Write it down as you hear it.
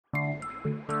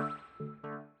This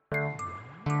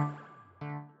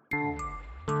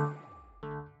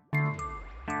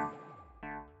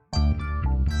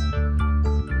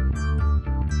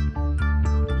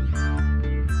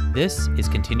is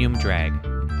Continuum Drag,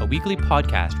 a weekly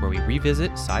podcast where we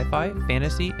revisit sci-fi,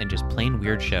 fantasy, and just plain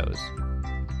weird shows.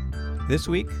 This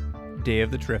week, Day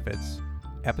of the Triffids,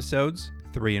 episodes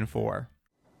 3 and 4.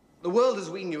 The world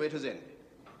as we knew it has ended.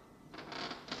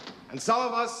 And some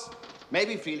of us may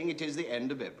be feeling it is the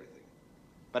end of everything.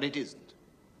 But it isn't.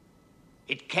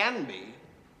 It can be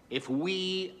if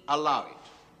we allow it.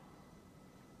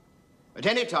 At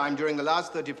any time during the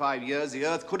last 35 years, the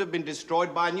Earth could have been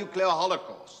destroyed by a nuclear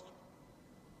holocaust.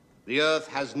 The Earth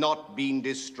has not been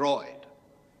destroyed.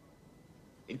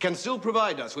 It can still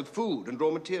provide us with food and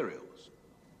raw materials.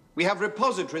 We have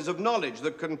repositories of knowledge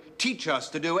that can teach us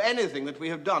to do anything that we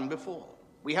have done before.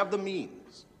 We have the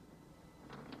means.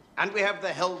 And we have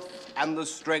the health and the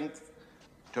strength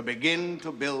to begin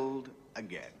to build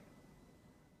again.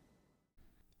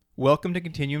 Welcome to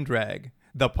Continuum Drag,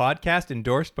 the podcast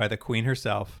endorsed by the Queen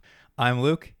herself. I'm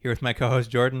Luke, here with my co-host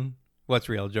Jordan. What's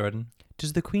real, Jordan?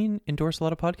 Does the Queen endorse a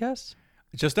lot of podcasts?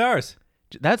 Just ours.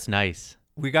 That's nice.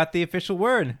 We got the official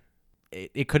word.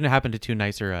 It couldn't happen to two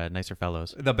nicer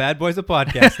fellows. The bad boys of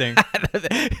podcasting.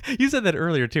 You said that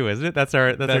earlier too, isn't it? That's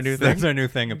our new thing. That's our new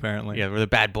thing, apparently. Yeah, we're the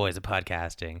bad boys of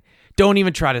podcasting. Don't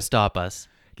even try to stop us.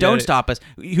 Don't stop us.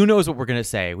 Who knows what we're going to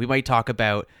say? We might talk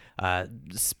about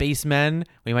spacemen.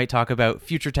 We might talk about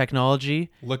future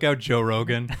technology. Look out, Joe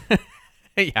Rogan.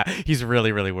 Yeah, he's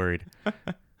really, really worried.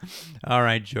 All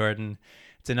right, Jordan.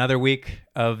 It's another week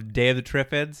of Day of the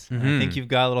Triffids. I think you've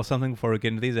got a little something before we get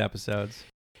into these episodes.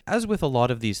 As with a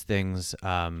lot of these things,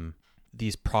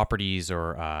 these properties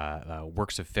or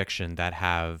works of fiction that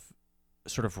have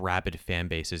sort of rabid fan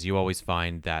bases, you always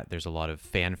find that there's a lot of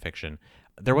fan fiction.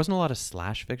 There wasn't a lot of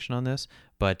slash fiction on this,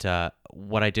 but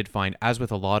what I did find, as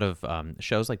with a lot of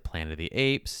shows like Planet of the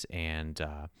Apes and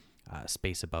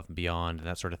Space Above and Beyond and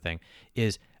that sort of thing,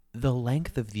 is the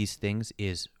length of these things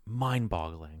is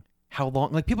mind-boggling. How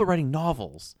long? Like, people are writing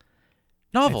novels.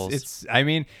 I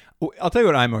mean, I'll tell you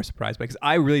what I'm more surprised by, because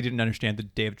I really didn't understand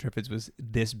that Day of the Triffids was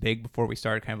this big before we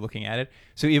started kind of looking at it.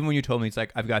 So even when you told me it's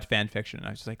like, I've got fan fiction, and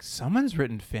I was just like, someone's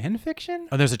written fan fiction?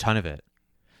 Oh, there's a ton of it.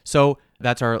 So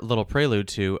that's our little prelude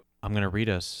to, I'm going to read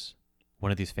us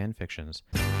one of these fan fictions.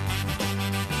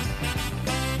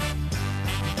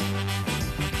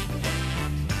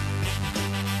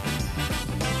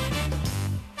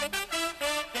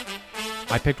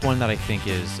 I picked one that I think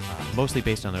is mostly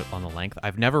based on the length.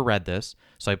 I've never read this,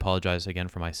 so I apologize again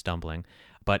for my stumbling.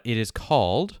 But it is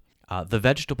called The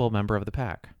Vegetable Member of the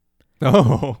Pack.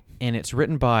 Oh. And it's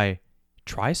written by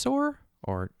Trisor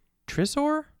or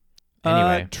Trisor?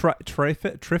 Anyway.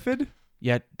 Triffid?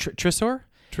 Yeah, Trisor.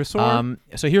 Trisor?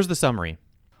 So here's the summary.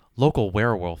 Local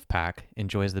werewolf pack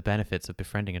enjoys the benefits of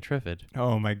befriending a Triffid.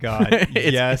 Oh my God!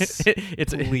 Yes,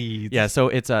 please. Yeah, so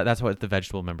it's that's what the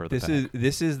vegetable member of the pack.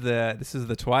 This is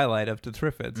the Twilight of the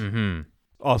Triffids. Mm-hmm.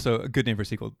 Also, a good name for a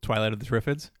sequel: Twilight of the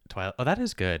Triffids. Twilight. Oh, that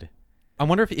is good. I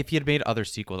wonder if he had made other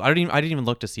sequels. I didn't even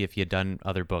look to see if he had done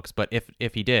other books, but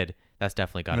if he did, that's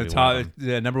definitely got to be one of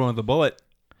them. Number one with the bullet.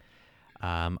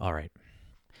 All right.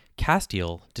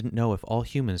 Castiel didn't know if all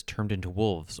humans turned into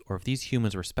wolves or if these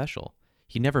humans were special.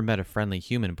 He never met a friendly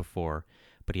human before,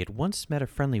 but he had once met a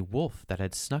friendly wolf that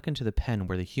had snuck into the pen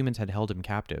where the humans had held him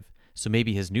captive. So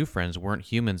maybe his new friends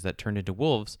weren't humans that turned into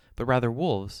wolves, but rather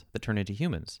wolves that turned into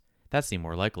humans. That seemed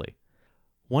more likely.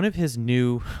 One of his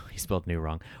new, he spelled new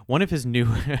wrong, one of his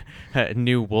new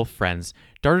new wolf friends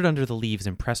darted under the leaves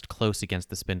and pressed close against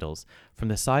the spindles. From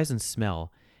the size and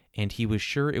smell, and he was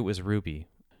sure it was Ruby.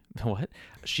 What?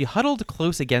 She huddled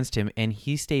close against him, and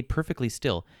he stayed perfectly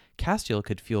still. Castiel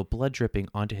could feel blood dripping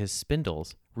onto his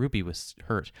spindles. Ruby was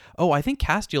hurt. Oh, I think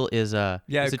Castiel is a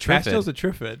Triffid. Castiel's a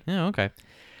Triffid. Yeah, okay.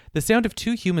 The sound of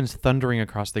two humans thundering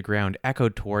across the ground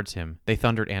echoed towards him. They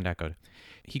thundered and echoed.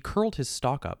 He curled his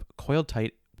stalk up, coiled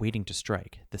tight, waiting to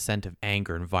strike. The scent of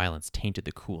anger and violence tainted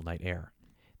the cool night air.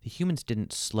 The humans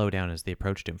didn't slow down as they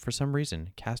approached him. For some reason,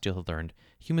 Castiel had learned,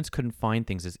 humans couldn't find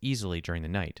things as easily during the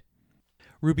night.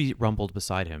 Ruby rumbled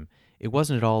beside him. It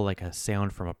wasn't at all like a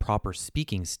sound from a proper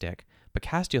speaking stick, but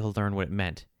Castiel had learned what it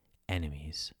meant.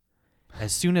 Enemies.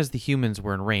 As soon as the humans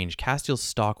were in range, Castiel's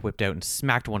stalk whipped out and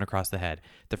smacked one across the head.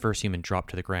 The first human dropped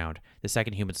to the ground. The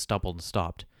second human stumbled and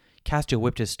stopped. Castiel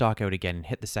whipped his stalk out again and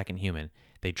hit the second human.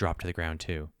 They dropped to the ground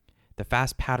too. The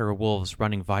fast patter of wolves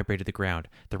running vibrated the ground.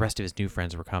 The rest of his new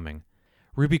friends were coming.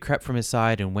 Ruby crept from his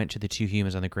side and went to the two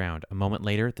humans on the ground. A moment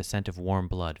later, the scent of warm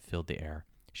blood filled the air.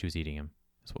 She was eating him.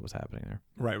 That's what was happening there.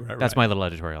 Right. That's my little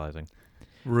editorializing.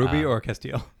 Ruby or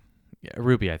Castiel? Yeah,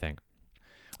 Ruby, I think.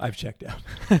 I've checked out.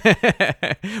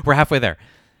 We're halfway there.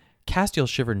 Castiel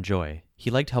shivered in joy.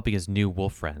 He liked helping his new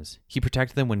wolf friends. He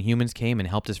protected them when humans came and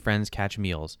helped his friends catch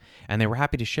meals, and they were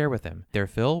happy to share with him their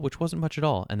fill, which wasn't much at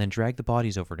all, and then drag the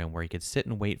bodies over to him where he could sit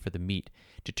and wait for the meat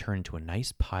to turn into a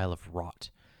nice pile of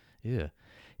rot. Ew.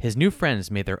 His new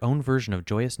friends made their own version of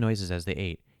joyous noises as they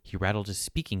ate. He rattled his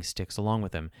speaking sticks along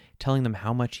with them, telling them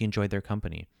how much he enjoyed their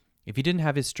company. If he didn't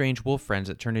have his strange wolf friends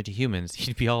that turned into humans,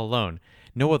 he'd be all alone.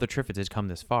 No other Triffids had come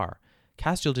this far.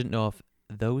 Castiel didn't know if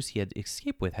those he had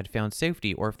escaped with had found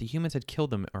safety or if the humans had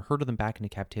killed them or herded them back into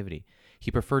captivity.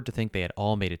 He preferred to think they had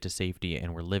all made it to safety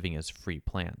and were living as free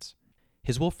plants.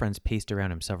 His wolf friends paced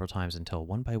around him several times until,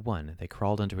 one by one, they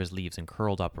crawled under his leaves and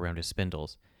curled up around his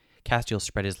spindles. Castiel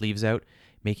spread his leaves out,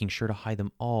 making sure to hide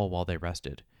them all while they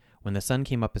rested. When the sun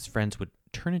came up, his friends would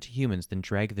turn into humans, then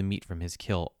drag the meat from his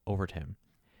kill over to him.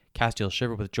 Castiel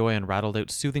shivered with joy and rattled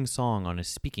out soothing song on his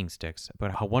speaking sticks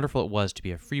about how wonderful it was to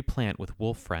be a free plant with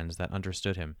wolf friends that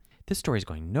understood him. This story's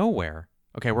going nowhere.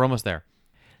 Okay, we're almost there.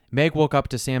 Meg woke up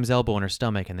to Sam's elbow in her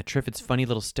stomach and the Triffid's funny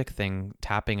little stick thing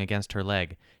tapping against her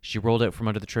leg. She rolled out from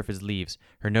under the Triffid's leaves.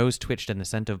 Her nose twitched at the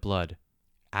scent of blood.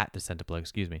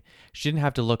 She didn't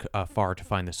have to look far to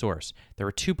find the source. There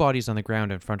were 2 bodies on the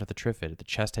ground in front of the Triffid. The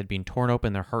chest had been torn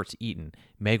open, their hearts eaten.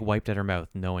 Meg wiped at her mouth,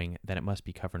 knowing that it must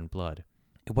be covered in blood.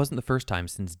 It wasn't the first time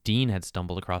since Dean had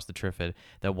stumbled across the Triffid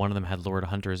that one of them had lured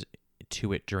hunters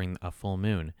to it during a full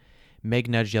moon. Meg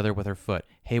nudged the other with her foot.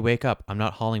 Hey, wake up. I'm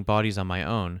not hauling bodies on my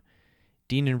own.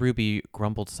 Dean and Ruby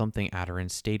grumbled something at her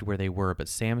and stayed where they were, but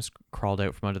Sam crawled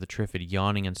out from under the Triffid,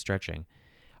 yawning and stretching.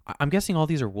 I'm guessing all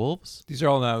these are wolves? These are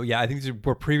all now. Yeah, I think these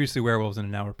were previously werewolves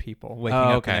and now are people waking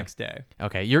up the next day.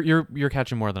 Okay, you're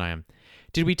catching more than I am.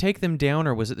 Did we take them down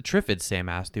or was it the Triffids? Sam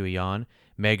asked through a yawn.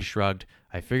 Meg shrugged.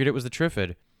 I figured it was the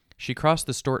Triffid. She crossed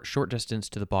the short distance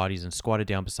to the bodies and squatted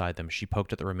down beside them. She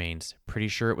poked at the remains. Pretty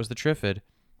sure it was the Triffid.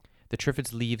 The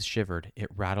Triffid's leaves shivered. It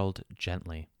rattled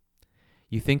gently.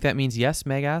 You think that means yes?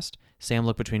 Meg asked. Sam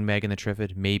looked between Meg and the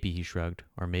Triffid. Maybe, he shrugged.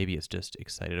 Or maybe it's just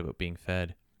excited about being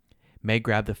fed. Meg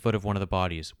grabbed the foot of one of the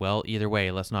bodies. Well, either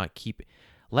way, let's not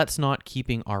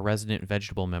keeping our resident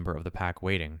vegetable member of the pack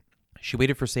waiting. She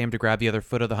waited for Sam to grab the other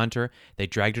foot of the hunter. They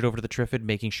dragged it over to the Triffid,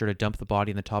 making sure to dump the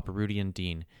body on the top of Ruby and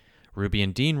Dean. Ruby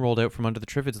and Dean rolled out from under the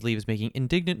Triffid's leaves, making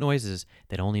indignant noises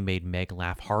that only made Meg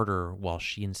laugh harder while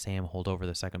she and Sam hauled over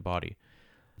the second body.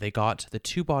 They got the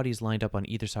 2 bodies lined up on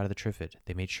either side of the Triffid.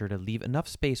 They made sure to leave enough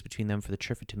space between them for the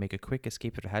Triffid to make a quick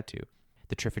escape if it had to.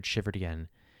 The Triffid shivered again.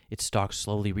 Its stalk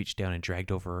slowly reached down and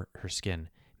dragged over her skin.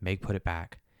 Meg put it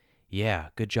back. Yeah,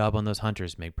 good job on those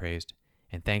hunters, Meg praised.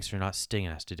 And thanks for not stinging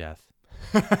us to death.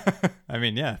 I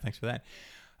mean, yeah, thanks for that.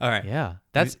 All right. Yeah.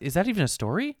 Is that even a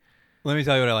story? Let me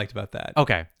tell you what I liked about that.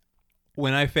 Okay.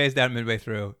 When I phased out midway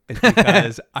through, it's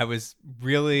because I was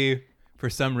really, for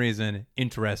some reason,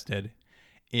 interested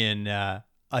in a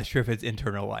Triffid's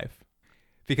internal life.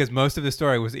 Because most of the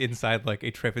story was inside like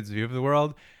a Triffid's view of the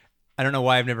world. I don't know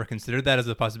why I've never considered that as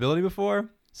a possibility before.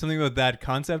 Something about that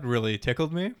concept really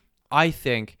tickled me. I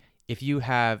think if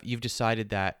you've decided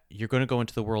that you're going to go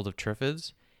into the world of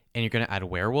Triffids and you're going to add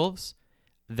werewolves,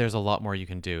 there's a lot more you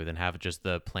can do than have just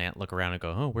the plant look around and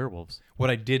go, oh, werewolves. What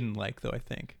I didn't like, though, I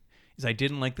think, is I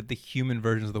didn't like that the human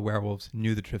versions of the werewolves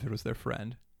knew the Triffid was their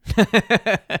friend.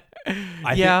 I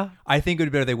think it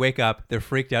would be better they wake up, they're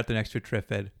freaked out, they're next to a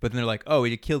Triffid, but then they're like, oh,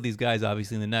 we killed these guys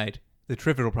obviously in the night. The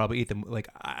Triffid will probably eat them. Like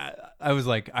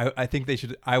I think they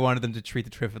should. I wanted them to treat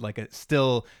the Triffid like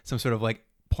still some sort of like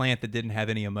plant that didn't have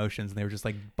any emotions, and they were just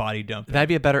like body dumping. That'd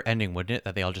be a better ending, wouldn't it?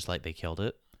 That they all just they killed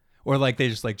it, or like they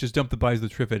just dump the bodies of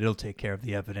the Triffid. It'll take care of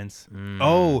the evidence.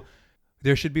 Oh,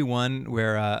 there should be one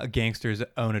where gangsters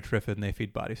own a Triffid and they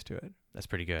feed bodies to it. That's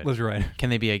pretty good. Liz, right? Can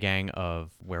they be a gang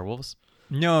of werewolves?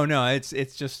 No. It's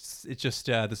just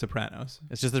the Sopranos.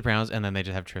 It's just the Sopranos, and then they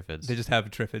just have Triffids. They just have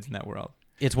Triffids in that world.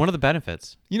 It's one of the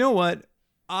benefits. You know what?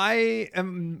 I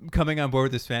am coming on board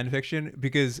with this fan fiction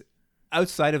because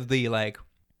outside of the like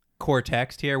core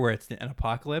text here where it's an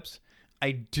apocalypse,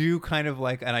 I do kind of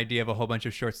like an idea of a whole bunch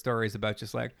of short stories about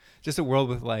just a world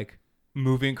with like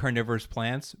moving carnivorous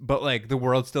plants, but like the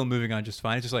world's still moving on just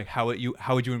fine. It's just like how would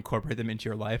you incorporate them into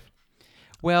your life?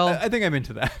 Well, I think I'm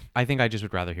into that. I think I just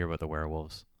would rather hear about the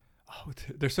werewolves. Oh,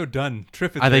 they're so done.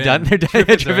 Triffids are they done? They're done.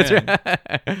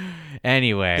 Triffids.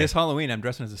 Anyway, this Halloween, I'm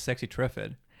dressing as a sexy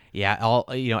Triffid. Yeah,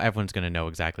 everyone's gonna know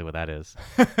exactly what that is.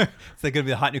 It's like gonna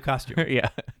be a hot new costume. Yeah.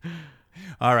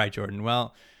 All right, Jordan.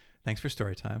 Well, thanks for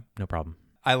story time. No problem.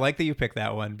 I like that you picked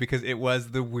that one because it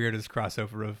was the weirdest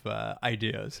crossover of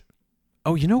ideas.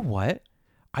 Oh, you know what?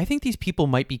 I think these people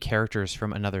might be characters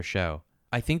from another show.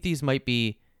 I think these might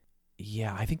be.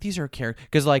 Yeah, I think these are characters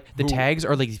because like the tags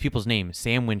are like these people's names: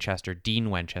 Sam Winchester, Dean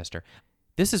Winchester.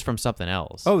 This is from something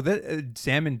else. Oh, that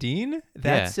Sam and Dean.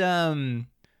 That's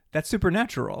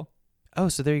Supernatural. Oh,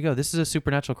 so there you go. This is a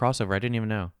Supernatural crossover. I didn't even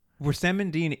know. Were Sam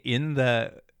and Dean in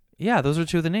the? Yeah, those are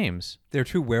two of the names. They're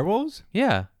two werewolves.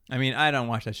 Yeah. I mean, I don't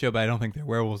watch that show, but I don't think they're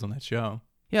werewolves on that show.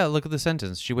 Yeah, look at the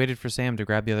sentence. She waited for Sam to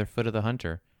grab the other foot of the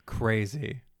hunter.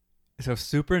 Crazy. So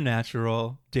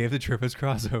Supernatural, Day of the Triffids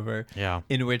crossover. Yeah.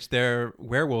 In which they're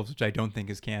werewolves, which I don't think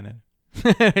is canon.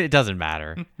 It doesn't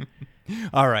matter.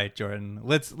 All right, Jordan.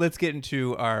 Let's get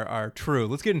into our true.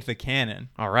 Let's get into the canon.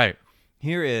 All right.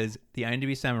 Here is the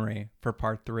IMDb summary for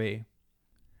part 3.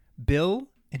 Bill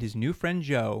and his new friend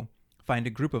Joe find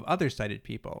a group of other sighted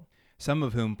people, some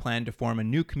of whom plan to form a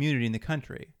new community in the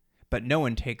country, but no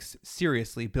one takes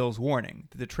seriously Bill's warning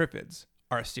that the Triffids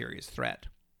are a serious threat.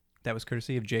 That was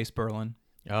courtesy of Jay Sperlin.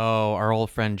 Oh, our old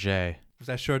friend Jay. Was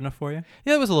that short enough for you?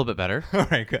 Yeah, it was a little bit better. All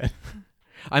right, good.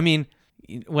 I mean,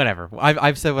 whatever.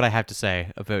 I've said what I have to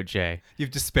say about Jay.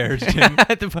 You've disparaged him.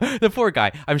 the poor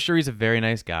guy. I'm sure he's a very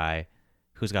nice guy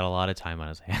who's got a lot of time on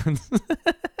his hands.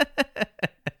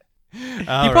 He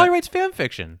probably writes fan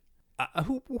fiction.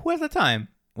 Who has the time?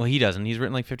 Well, he doesn't. He's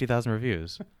written like 50,000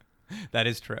 reviews. That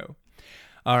is true.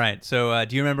 All right. So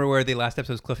do you remember where the last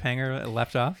episode's cliffhanger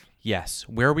left off? Yes.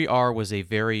 Where we are was a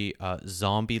very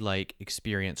zombie-like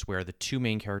experience where the two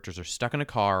main characters are stuck in a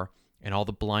car and all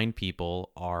the blind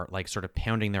people are like sort of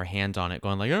pounding their hands on it,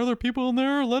 going like, are there people in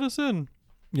there? Let us in.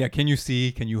 Yeah. Can you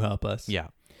see? Can you help us? Yeah.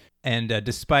 And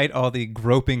despite all the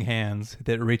groping hands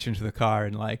that reach into the car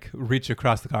and like reach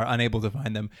across the car, unable to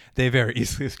find them, they very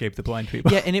easily escape the blind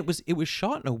people. Yeah, and it was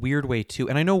shot in a weird way too.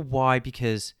 And I know why,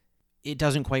 because it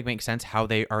doesn't quite make sense how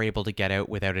they are able to get out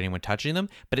without anyone touching them,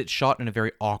 but it's shot in a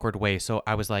very awkward way. So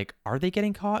I was like, are they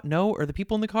getting caught? No? Are the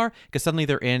people in the car? Because suddenly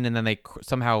they're in and then they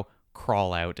somehow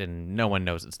crawl out and no one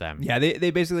knows it's them. Yeah,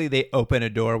 they basically open a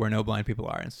door where no blind people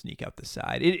are and sneak out the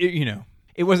side.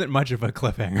 It wasn't much of a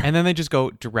cliffhanger. And then they just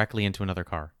go directly into another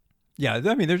car. Yeah,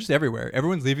 I mean, they're just everywhere.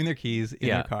 Everyone's leaving their keys in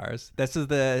their cars. This is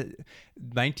the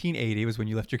 1980 was when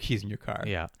you left your keys in your car.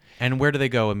 Yeah. And where do they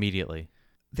go immediately?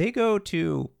 They go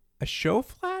to a show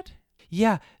flat?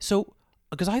 Yeah. So,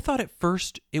 because I thought at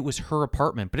first it was her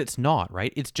apartment, but it's not,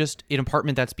 right? It's just an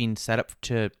apartment that's being set up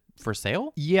for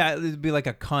sale? Yeah, it'd be like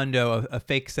a condo, a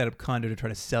fake setup condo to try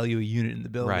to sell you a unit in the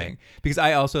building. Right. Because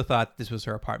I also thought this was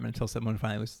her apartment until someone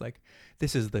finally was like,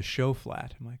 this is the show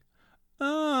flat. I'm like,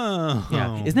 oh.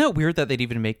 Yeah. Isn't that weird that they'd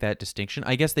even make that distinction?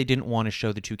 I guess they didn't want to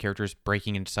show the two characters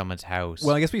breaking into someone's house.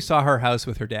 Well, I guess we saw her house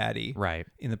with her daddy. Right.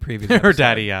 In the previous episode. Her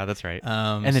daddy, yeah, that's right.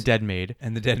 And the dead maid.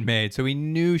 And the dead maid. So we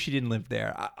knew she didn't live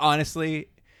there. Honestly,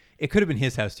 it could have been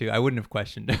his house too. I wouldn't have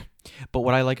questioned it. But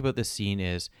what I like about this scene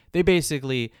is they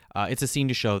basically, it's a scene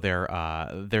to show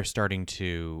they're starting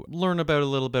to learn about a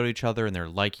little bit of each other and they're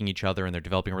liking each other and they're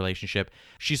developing a relationship.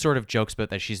 She sort of jokes about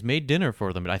that she's made dinner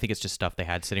for them, but I think it's just stuff they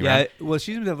had sitting around. Yeah, well,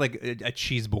 she's going to have like a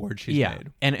cheese board she's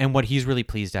made. And what he's really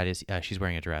pleased at is she's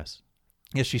wearing a dress.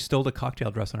 Yeah, she stole the cocktail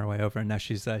dress on her way over, and now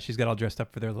she's got all dressed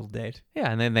up for their little date.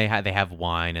 Yeah, and then they have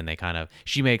wine, and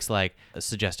she makes like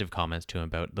suggestive comments to him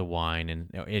about the wine,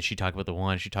 and as she talked about the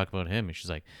wine, she talked about him, and she's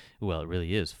like, "Well, it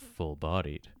really is full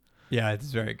bodied." Yeah,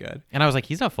 it's very good. And I was like,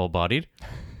 "He's not full bodied.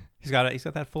 He's got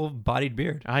that full bodied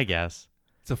beard. I guess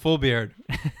It's a full beard."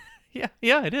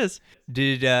 Yeah, it is.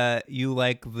 Did you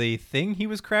like the thing he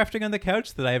was crafting on the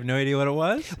couch that I have no idea what it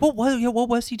was? What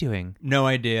was he doing? No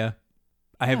idea.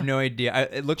 I have no idea.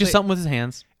 It looked just like something with his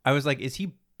hands. I was like, is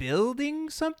he building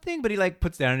something? But he like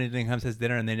puts down anything, comes has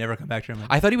dinner, and they never come back to him.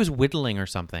 I thought he was whittling or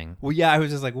something. Well, yeah, I was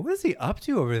just like, what is he up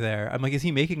to over there? I'm like, is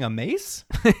he making a mace?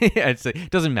 Yeah, it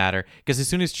doesn't matter because as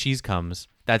soon as cheese comes,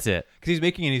 that's it. Because he's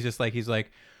making it. He's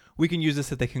like, we can use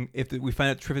this if we find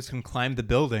out Triffids can climb the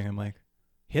building. I'm like,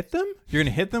 hit them? You're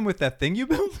gonna hit them with that thing you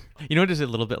built? You know what is a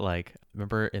little bit like?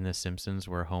 Remember in The Simpsons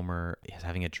where Homer is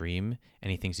having a dream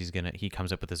and he thinks he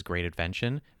comes up with this great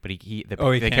invention, but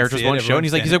the characters won't show, and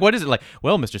he's like, what is it? Like,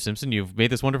 well, Mr. Simpson, you've made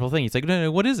this wonderful thing. He's like, no,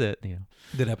 what is it? You know,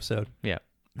 good episode. Yeah,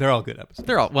 they're all good episodes.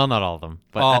 They're all not all of them,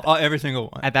 but every single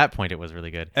one. At that point, it was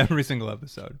really good. Every single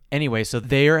episode. Anyway, so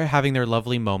they're having their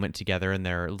lovely moment together and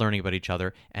they're learning about each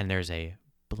other, and there's a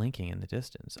blinking in the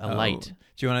distance, a light.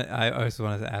 Do you want to? I also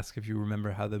wanted to ask if you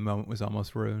remember how the moment was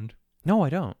almost ruined. No, I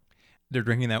don't. They're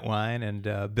drinking that wine,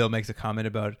 and Bill makes a comment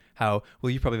about how, well,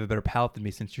 you probably have a better palate than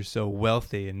me since you're so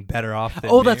wealthy and better off than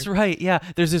me. That's right. Yeah,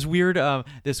 there's this weird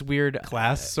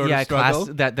class sort of struggle.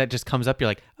 Class that just comes up. You're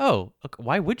like, oh,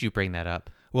 why would you bring that up?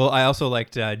 Well, I also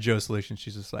liked Joe's solution.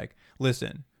 She's just like,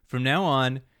 listen, from now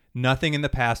on, nothing in the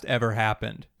past ever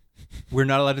happened. We're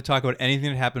not allowed to talk about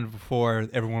anything that happened before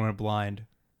everyone went blind.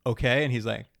 okay. And he's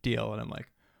like, deal. And I'm like,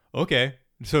 okay.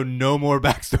 So no more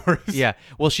backstories. Yeah.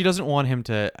 Well, she doesn't want him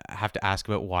to have to ask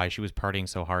about why she was partying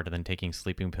so hard and then taking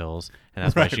sleeping pills. And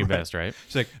that's why she missed, right?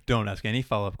 She's like, don't ask any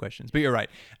follow-up questions. But you're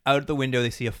right. Out the window, they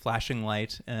see a flashing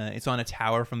light. It's on a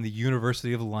tower from the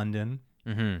University of London.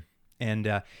 Mm-hmm. And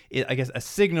I guess a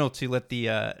signal to let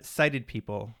the sighted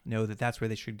people know that that's where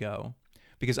they should go.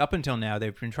 Because up until now,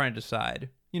 they've been trying to decide,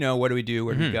 what do we do?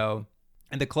 Where do we go?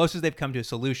 And the closest they've come to a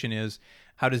solution is,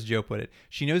 how does Joe put it?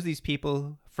 She knows these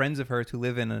people, friends of hers, who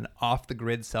live in an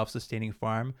off-the-grid, self-sustaining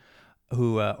farm,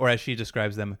 who, or as she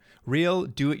describes them, real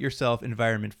do-it-yourself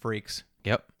environment freaks.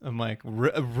 Yep. I'm like,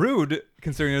 rude,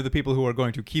 considering they're the people who are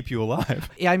going to keep you alive.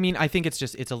 Yeah, I mean, I think it's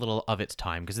a little of its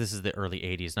time, because this is the early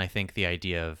 80s, and I think the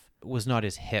idea of was not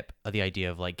as hip, the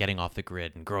idea of like getting off the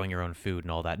grid and growing your own food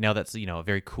and all that. Now that's, a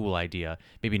very cool idea.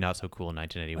 Maybe not so cool in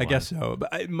 1981. I guess so.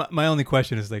 But my only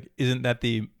question is like, isn't that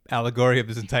the allegory of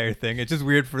this entire thing? It's just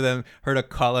weird for her to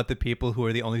call out the people who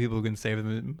are the only people who can save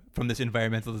them from this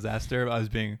environmental disaster as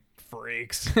being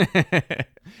freaks.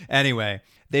 Anyway,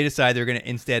 they decide they're going to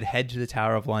instead head to the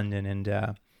Tower of London. And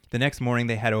the next morning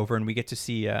they head over and we get to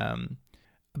see a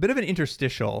bit of an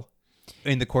interstitial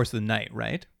in the course of the night,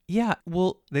 right? Yeah,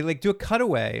 well, they like do a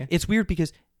cutaway. It's weird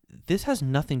because this has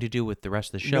nothing to do with the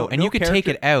rest of the show, and you could take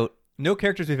it out. No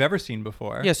characters we've ever seen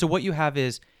before. Yeah, so what you have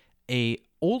is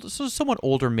somewhat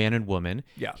older man and woman.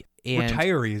 Yeah, and,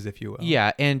 retirees, if you will.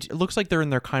 Yeah, and it looks like they're in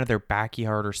their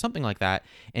backyard or something like that,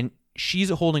 and she's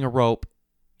holding a rope.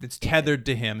 It's tethered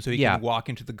to him, so he can walk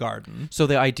into the garden. So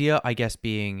the idea, I guess,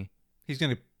 being he's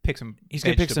going to pick some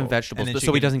vegetables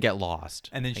so he doesn't get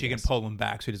lost. And then she can pull him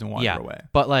back so he doesn't wander away.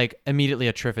 But like immediately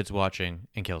a Triffids watching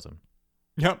and kills him.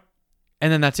 Yep.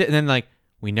 And then that's it. And then like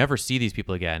we never see these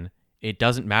people again. It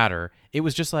doesn't matter. It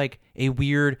was just like a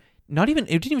weird, it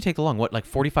didn't even take long. What, like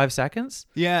 45 seconds?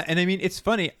 Yeah. And I mean, it's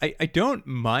funny. I don't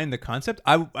mind the concept.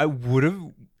 I would have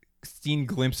seen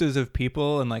glimpses of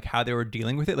people and like how they were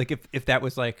dealing with it, like if that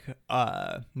was like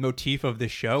a motif of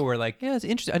this show, where like, yeah, it's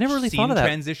interesting. I never really thought of that.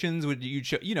 Transitions would you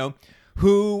show,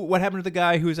 what happened to the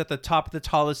guy who was at the top of the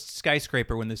tallest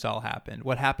skyscraper when this all happened?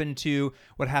 What happened to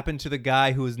the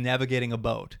guy who was navigating a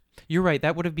boat? You're right.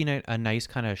 That would have been a nice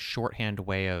kind of shorthand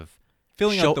way of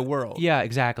filling out the world. Yeah,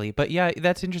 exactly. But yeah,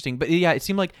 that's interesting. But yeah, it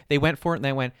seemed like they went for it and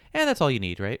they went, that's all you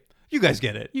need, right? You guys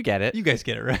get it. You get it. You guys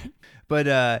get it, right?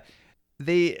 But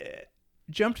they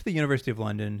jump to the University of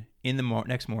London in the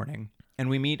next morning, and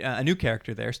we meet a new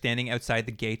character there standing outside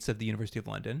the gates of the University of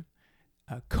London.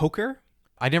 Coker.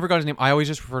 I never got his name. I always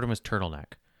just refer to him as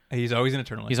Turtleneck. He's always in a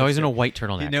turtleneck. He's always in a white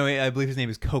turtleneck. No, I believe his name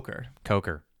is Coker.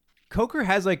 Coker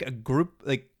has like a group,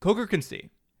 like Coker can see.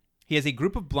 He has a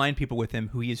group of blind people with him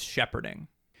who he is shepherding.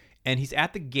 And he's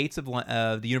at the gates of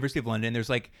the University of London. There's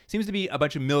seems to be a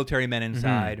bunch of military men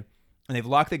inside. Mm-hmm. And they've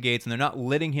locked the gates and they're not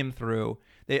letting him through.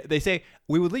 They say,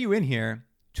 we would let you in here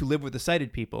to live with the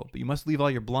sighted people, but you must leave all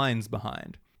your blinds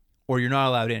behind or you're not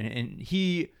allowed in. And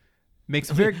he makes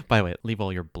a very... By the way, leave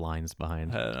all your blinds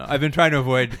behind. I don't know. I've been trying to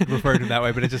avoid referring to them that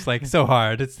way, but it's just like so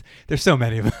hard. There's so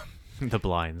many of them. The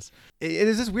blinds. It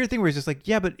is this weird thing where it's just like,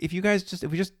 yeah, but if we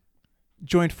just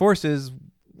joined forces,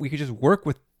 we could just work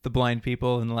with the blind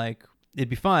people and like it'd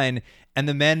be fine. And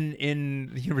the men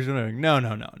in the university are like,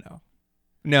 no.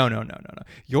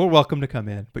 You're welcome to come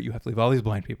in, but you have to leave all these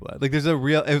blind people out. Like it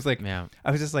was like, yeah. I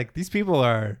was just like, these people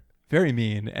are very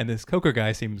mean, and this Coker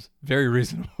guy seems very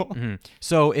reasonable. Mm-hmm.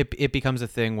 So it becomes a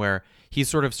thing where he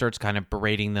sort of starts kind of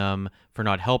berating them for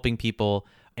not helping people,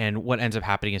 and what ends up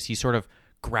happening is he sort of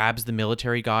grabs the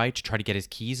military guy to try to get his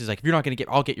keys. He's like, if you're not going to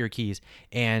I'll get your keys.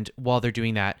 And while they're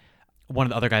doing that, one of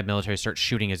the other guy in the military starts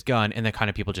shooting his gun, and the kind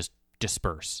of people just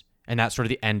disperse. And that's sort of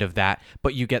the end of that.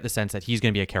 But you get the sense that he's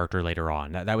going to be a character later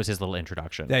on. That was his little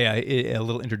introduction. Yeah, a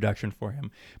little introduction for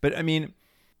him. But I mean,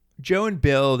 Joe and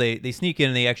Bill, they sneak in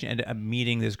and they actually end up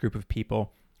meeting this group of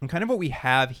people. And kind of what we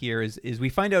have here is we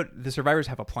find out the survivors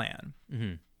have a plan.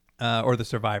 Mm-hmm. Or the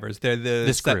survivors. They're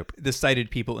this group. The sighted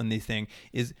people in this thing.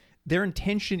 Is their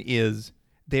intention is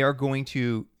they are going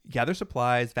to gather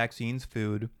supplies, vaccines,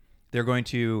 food. They're going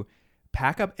to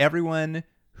pack up everyone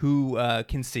who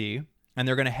can see. And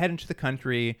they're going to head into the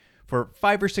country for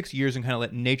 5 or 6 years and kind of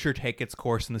let nature take its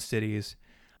course in the cities.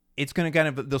 It's going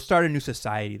to they'll start a new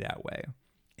society that way.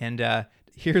 And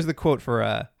here's the quote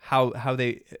for how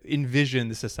they envision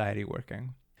the society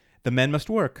working. The men must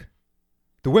work.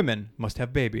 The women must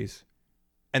have babies.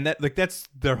 And that's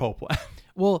their whole plan.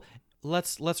 Well,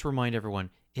 let's remind everyone,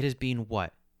 it has been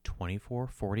what? 24,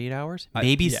 48 hours?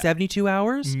 Maybe 72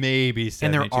 hours? Maybe 72.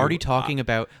 And they're already talking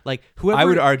about, like, whoever... I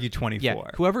would argue 24.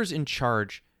 Yeah, whoever's in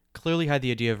charge clearly had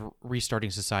the idea of restarting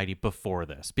society before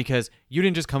this, because you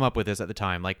didn't just come up with this at the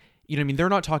time. Like, You know what I mean? They're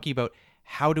not talking about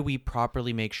how do we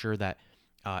properly make sure that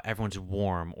everyone's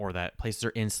warm or that places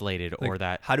are insulated or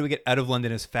that... How do we get out of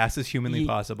London as fast as humanly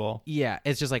possible? Yeah,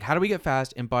 it's just like, how do we get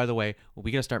fast? And by the way,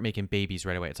 we got to start making babies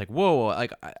right away. It's like, whoa,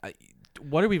 like,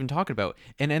 what are we even talking about?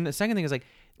 And the second thing is like,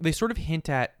 they sort of hint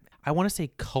at, I want to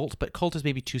say cult, but cult is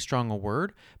maybe too strong a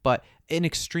word, but an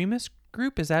extremist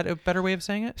group, is that a better way of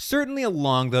saying it? Certainly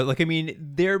along the, like, I mean,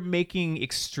 they're making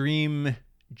extreme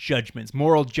judgments,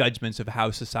 moral judgments of how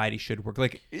society should work.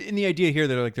 Like, in the idea here,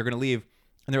 they're going to leave,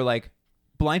 and they're like,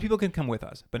 blind people can come with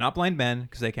us, but not blind men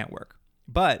because they can't work.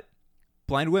 But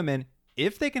blind women,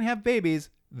 if they can have babies,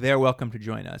 they're welcome to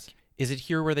join us. Is it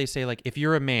here where they say, like, if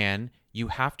you're a man, you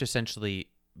have to essentially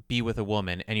be with a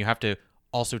woman, and you have to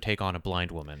also take on a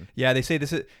blind woman? Yeah, they say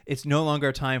it's no longer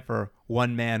a time for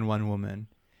one man, one woman.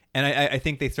 And I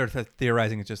think they start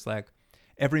theorizing it's just like,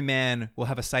 every man will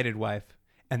have a sighted wife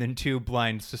and then 2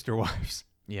 blind sister wives.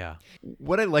 Yeah.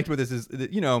 What I liked with this is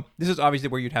that, this is obviously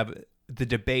where you'd have the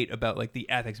debate about like the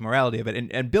ethics, morality of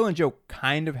it. And Bill and Joe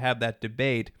kind of have that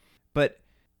debate, but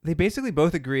they basically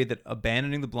both agree that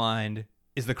abandoning the blind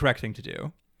is the correct thing to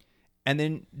do. And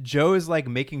then Joe is like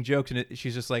making jokes, and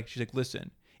she's like,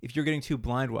 listen, if you're getting 2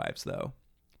 blind wives though,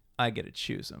 I get to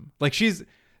choose them. Like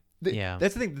yeah.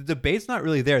 That's the thing. The debate's not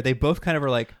really there. They both kind of are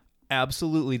like,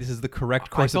 absolutely, this is the correct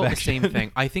course of action. I felt the same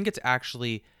thing. I think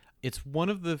it's one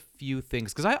of the few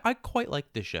things, because I quite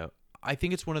like this show. I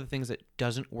think it's one of the things that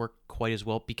doesn't work quite as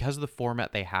well because of the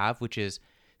format they have, which is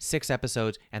 6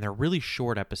 episodes, and they're really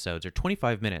short episodes. They're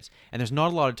 25 minutes, and there's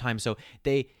not a lot of time. So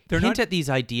they're hint at these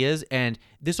ideas, and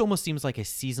this almost seems like a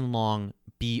season-long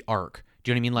B arc. Do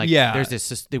you know what I mean? Like, yeah, there's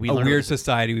this a weird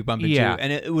society we bump into,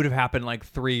 and it would have happened like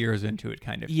 3 years into it,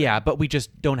 kind of. Yeah, but we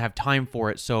just don't have time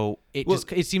for it, so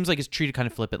it seems like it's treated kind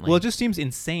of flippantly. Well, it just seems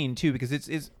insane too,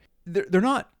 because they're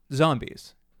not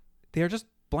zombies; they are just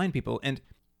blind people, and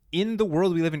in the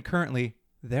world we live in currently,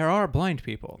 there are blind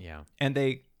people. Yeah, and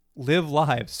they live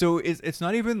lives, so it's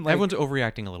not even like everyone's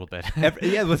overreacting a little bit.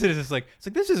 Yeah, it's like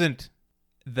this isn't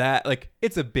that, like,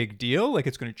 it's a big deal, like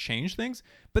it's going to change things,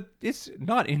 but it's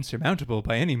not insurmountable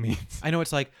by any means. I know,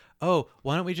 it's like, oh,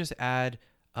 why don't we just add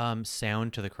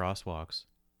sound to the crosswalks?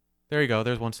 There you go.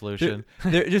 There's one solution.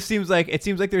 There just seems like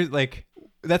there's like,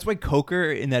 that's why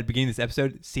Coker in that beginning of this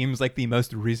episode seems like the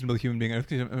most reasonable human being,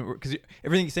 because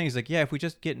everything he's saying is like, yeah, if we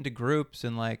just get into groups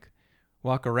and like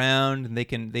walk around, and we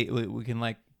can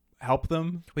like help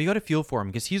them. Well, you got to feel for him,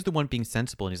 because he's the one being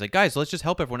sensible, and he's like, guys, let's just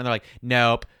help everyone. And they're like,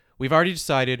 nope, we've already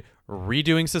decided,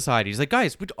 redoing society. He's like,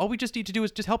 guys, all we just need to do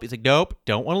is just help. He's like, nope,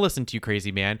 don't want to listen to you,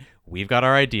 crazy man. We've got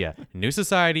our idea. New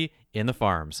society in the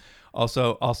farms.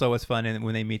 Also, what's fun, and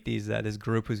when they meet this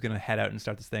group who's going to head out and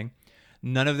start this thing,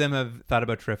 none of them have thought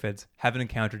about Triffids, haven't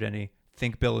encountered any,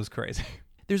 think Bill is crazy.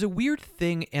 There's a weird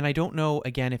thing, and I don't know,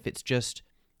 again, if it's just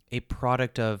a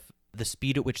product of the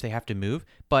speed at which they have to move,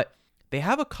 but they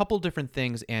have a couple different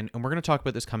things, and we're going to talk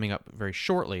about this coming up very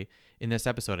shortly in this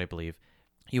episode, I believe.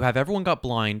 You have everyone got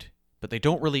blind, but we're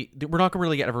not going to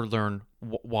really ever learn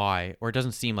why, or it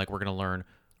doesn't seem like we're going to learn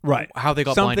how they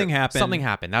got blind. Something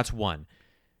happened. That's one.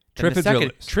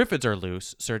 Triffids are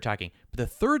loose, start attacking. But the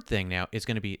third thing now is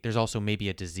going to be, there's also maybe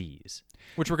a disease,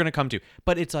 which we're going to come to.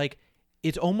 But it's like,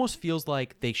 it almost feels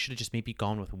like they should have just maybe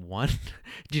gone with one.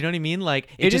 Do you know what I mean? Like,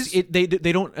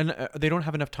 they don't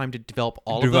have enough time to develop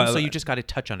all of them, so you just got to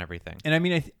touch on everything. And I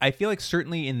mean, I feel like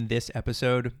certainly in this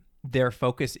episode, their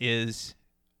focus is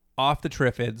off the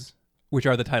Triffids, which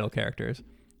are the title characters,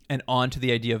 and onto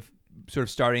the idea of sort of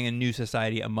starting a new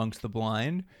society amongst the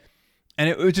blind. And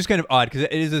it was just kind of odd, because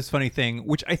it is this funny thing,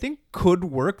 which I think could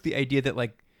work. The idea that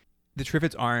like the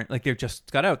Triffids aren't like, they've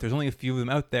just got out. There's only a few of them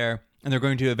out there, and they're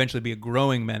going to eventually be a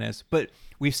growing menace. But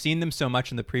we've seen them so much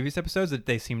in the previous episodes that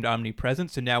they seemed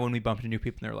omnipresent. So now when we bump into new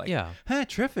people, they're like,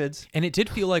 Triffids. And it did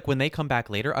feel like when they come back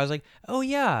later, I was like, oh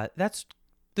yeah, that's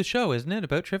the show, isn't it,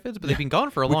 about Triffids? But they've been gone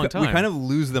for a long time. We kind of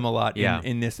lose them a lot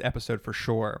in this episode for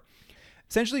sure.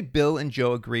 Essentially, Bill and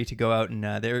Joe agree to go out, and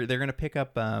they're going to pick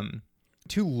up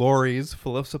 2 lorries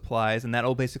full of supplies, and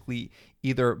that'll basically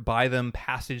either buy them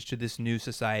passage to this new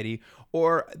society,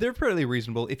 or they're fairly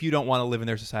reasonable. If you don't want to live in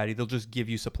their society, they'll just give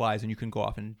you supplies and you can go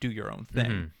off and do your own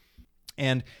thing. Mm-hmm.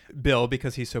 And Bill,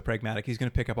 because he's so pragmatic, he's going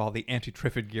to pick up all the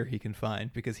anti-Triffid gear he can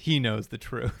find, because he knows the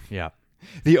truth. Yeah.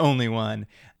 The only one.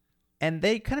 And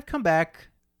they kind of come back.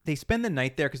 They spend the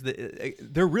night there because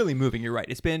they're really moving. You're right.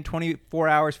 It's been 24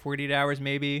 hours, 48 hours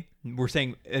maybe. We're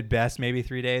saying at best maybe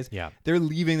 3 days. Yeah. They're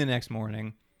leaving the next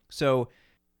morning. So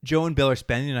Joe and Bill are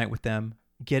spending the night with them,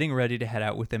 getting ready to head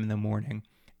out with them in the morning.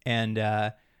 And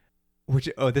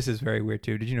this is very weird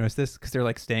too. Did you notice this? Because they're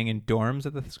like staying in dorms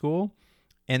at the school.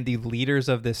 And the leaders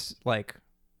of this like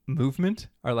movement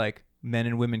are like men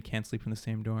and women can't sleep in the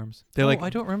same dorms. They're I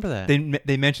don't remember that.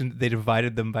 They mentioned they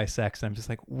divided them by sex, and I'm just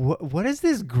like, what is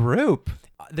this group?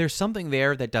 There's something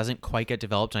there that doesn't quite get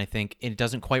developed, and I think it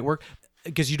doesn't quite work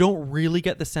because you don't really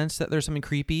get the sense that there's something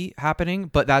creepy happening,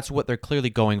 but that's what they're clearly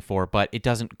going for, but it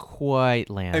doesn't quite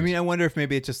land. I mean, I wonder if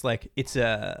maybe it's just like it's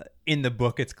in the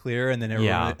book it's clear, and then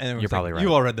everyone, you're probably right.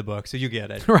 You all read the book, so you get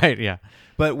it. Right, yeah.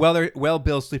 But while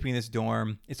Bill's sleeping in this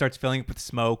dorm, it starts filling up with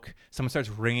smoke. Someone starts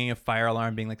ringing a fire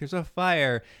alarm, being like, "There's a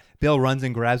fire." Bill runs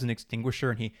and grabs an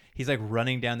extinguisher, and he's like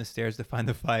running down the stairs to find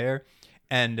the fire,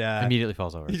 and immediately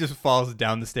falls over. He just falls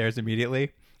down the stairs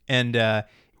immediately, and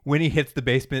when he hits the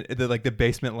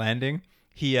basement landing,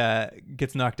 he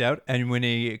gets knocked out, and when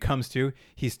he comes to,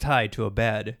 he's tied to a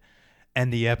bed,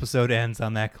 and the episode ends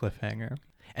on that cliffhanger.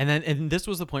 And this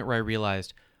was the point where I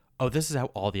realized, oh, this is how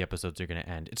all the episodes are going to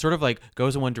end. It sort of like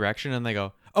goes in one direction, and they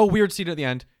go, oh, weird scene at the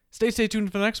end. Stay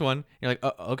tuned for the next one. You're like,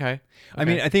 oh, okay. I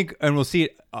mean, I think, and we'll see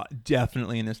it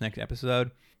definitely in this next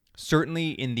episode.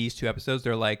 Certainly in these two episodes,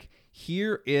 they're like,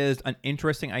 here is an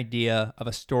interesting idea of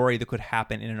a story that could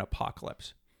happen in an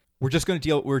apocalypse. We're just going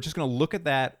to look at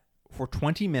that for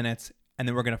 20 minutes, and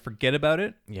then we're going to forget about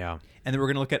it. Yeah. And then we're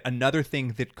going to look at another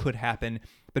thing that could happen.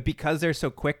 But because they're so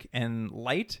quick and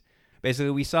light, basically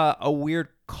we saw a weird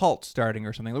cult starting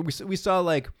or something. We saw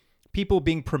like people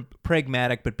being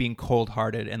pragmatic but being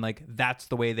cold-hearted, and like that's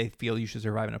the way they feel you should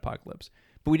survive an apocalypse.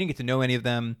 But we didn't get to know any of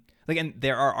them. Like, and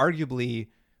there are arguably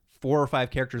 4 or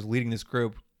 5 characters leading this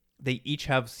group. They each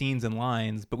have scenes and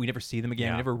lines, but we never see them again.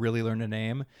 Yeah. We never really learn a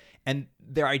name. And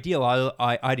their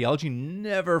ideology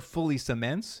never fully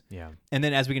cements. Yeah. And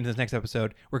then as we get into this next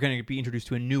episode, we're going to be introduced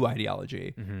to a new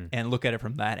ideology and look at it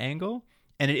from that angle.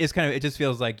 And it just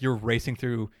feels like you're racing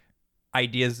through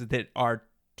ideas that are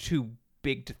too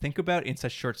big to think about in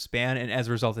such short span. And as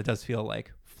a result, it does feel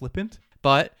like flippant.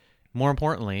 But more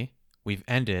importantly, we've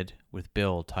ended with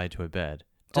Bill tied to a bed.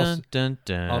 Dun, dun,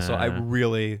 dun. Also, I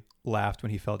really laughed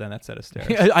when he fell down that set of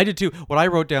stairs. I did too. What I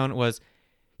wrote down was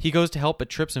he goes to help but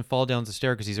trips and falls down the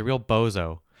stair because he's a real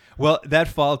bozo. Well, that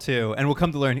fall too, and we'll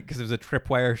come to learn because it was a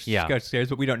tripwire stairs,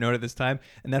 but we don't know it at this time.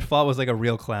 And that fall was like a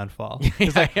real clown fall.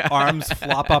 His arms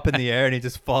flop up in the air and he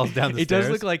just falls down the stairs. It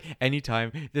does look like any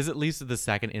time, there's at least the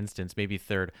second instance, maybe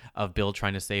third, of Bill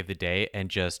trying to save the day and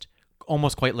just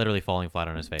almost quite literally falling flat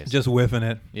on his face. Just whiffing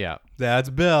it. Yeah. That's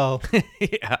Bill.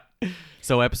 Yeah.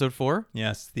 So episode 4?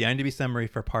 Yes, the IMDb summary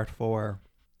for part 4.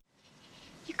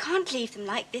 You can't leave them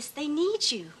like this. They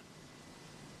need you.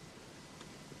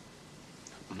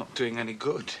 I'm not doing any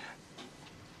good.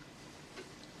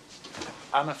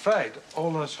 I'm afraid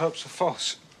all those hopes are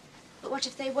false. But what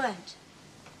if they weren't?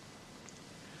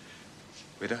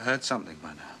 We'd have heard something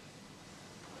by now.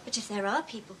 But if there are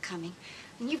people coming,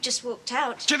 and you've just walked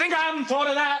out... Do you think I haven't thought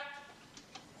of that?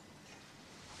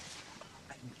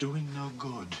 I'm doing no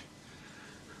good.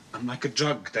 I'm like a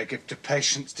drug they give to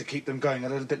patients to keep them going a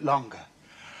little bit longer.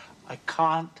 I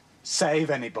can't save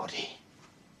anybody.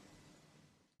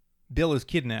 Bill is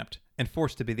kidnapped and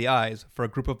forced to be the eyes for a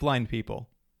group of blind people.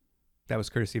 That was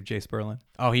courtesy of Jay Sperlin.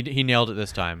 Oh, he nailed it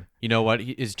this time. You know what?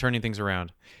 He is turning things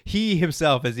around. He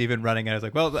himself is even running at it. It's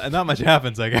like, well, not much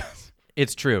happens, I guess.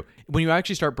 It's true. When you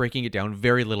actually start breaking it down,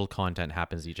 very little content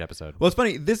happens each episode. Well, it's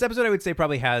funny. This episode, I would say,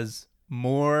 probably has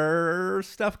more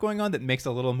stuff going on that makes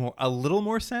a little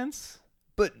more sense.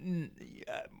 But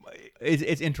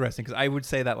it's interesting because I would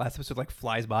say that last episode like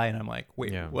flies by, and I'm like,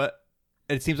 wait, what?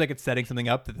 It seems like it's setting something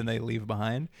up that then they leave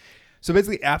behind. So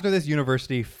basically, after this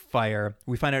university fire,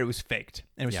 we find out it was faked,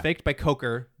 and it was faked by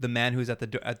Coker, the man who's at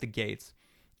the gates.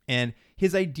 And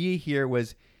his idea here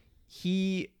was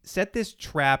he set this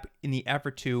trap in the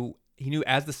effort to. He knew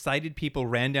as the sighted people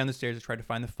ran down the stairs to try to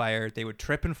find the fire, they would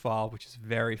trip and fall, which is a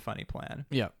very funny plan.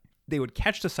 Yeah, they would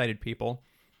catch the sighted people,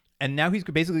 and now he's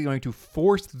basically going to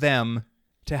force them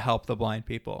to help the blind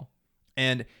people.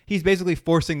 And he's basically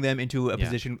forcing them into a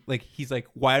position, like, he's like,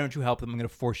 why don't you help them? I'm going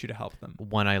to force you to help them.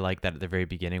 One, I like that at the very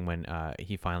beginning when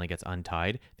he finally gets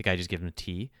untied, the guy just gives him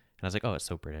tea. And I was like, oh, it's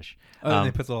so British. Oh, and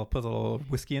he puts a little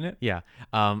whiskey in it? Yeah.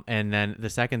 And then the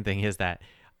second thing is that,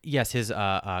 yes, his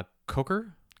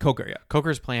Coker, yeah.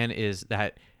 Coker's plan is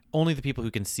that only the people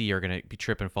who can see are going to be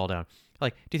trip and fall down.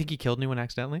 Like, do you think he killed anyone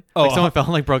accidentally? Oh, like someone fell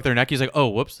and like broke their neck. He's like, oh,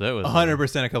 whoops, that was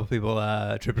 100%. A couple people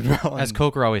trip and fall. As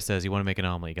Coker always says, you want to make an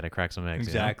omelet, you got to crack some eggs.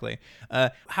 Exactly. You know?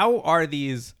 How are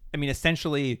these? I mean,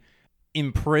 essentially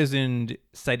imprisoned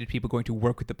sighted people going to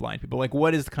work with the blind people? Like,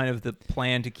 what is kind of the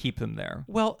plan to keep them there?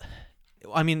 Well,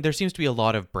 I mean, there seems to be a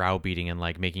lot of browbeating and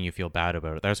like making you feel bad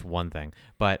about it. That's one thing.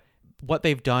 But what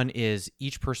they've done is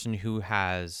each person who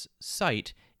has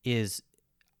sight is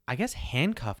I guess,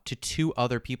 handcuffed to 2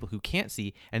 other people who can't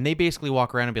see, and they basically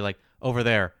walk around and be like, over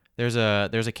there's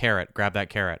a carrot, grab that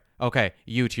carrot. Okay,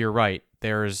 you to your right,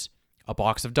 there's a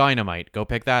box of dynamite, go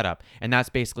pick that up. And that's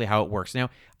basically how it works. Now,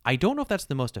 I don't know if that's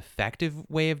the most effective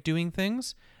way of doing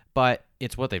things, but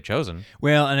it's what they've chosen.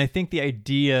 Well, and I think the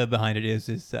idea behind it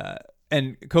is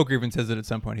and Coker even says it at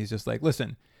some point. He's just like,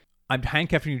 listen, I'm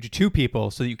handcuffing you to 2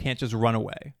 people so that you can't just run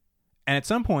away. And at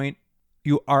some point,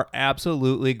 you are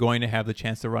absolutely going to have the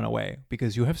chance to run away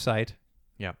because you have sight.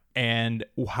 Yeah. And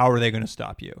how are they going to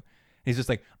stop you? He's just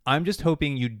like, I'm just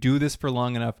hoping you do this for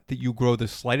long enough that you grow the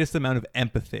slightest amount of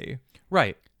empathy.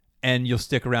 Right. And you'll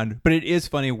stick around. But it is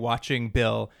funny watching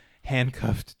Bill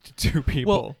handcuffed to 2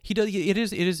 people. Well, he does. It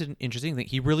is an interesting thing.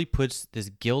 He really puts this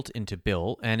guilt into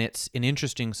Bill, and it's an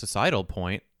interesting societal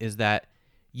point is that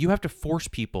you have to force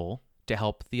people to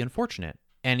help the unfortunate.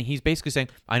 And he's basically saying,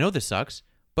 I know this sucks,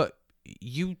 but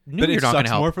you knew you're not going to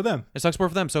help. It sucks more for them. It sucks more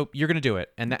for them, so you're going to do it.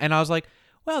 And I was like,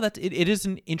 well, it is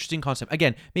an interesting concept.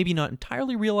 Again, maybe not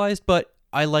entirely realized, but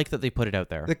I like that they put it out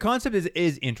there. The concept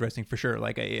is interesting for sure,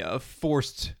 like a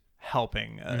forced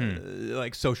helping,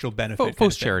 like social benefit.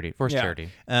 Forced charity. Forced charity.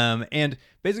 And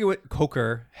basically what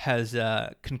Coker has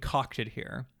concocted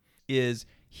here is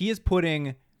he is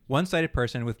putting one-sided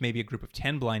person with maybe a group of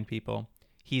 10 blind people.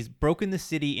 He's broken the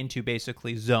city into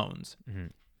basically zones. Mm-hmm.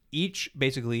 Each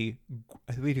basically,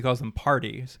 I believe he calls them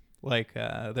parties. Like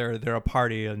they're a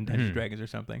party on Dungeons and Dragons or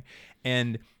something.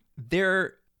 And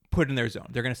they're put in their zone.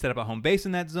 They're going to set up a home base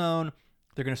in that zone.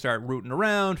 They're going to start rooting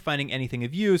around, finding anything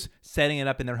of use, setting it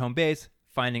up in their home base,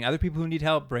 finding other people who need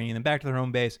help, bringing them back to their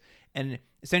home base. And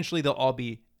essentially they'll all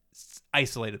be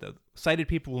isolated, though. Sighted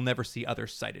people will never see other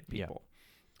sighted people.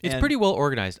 Yeah. It's pretty well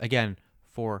organized. Again,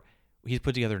 he's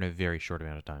put together in a very short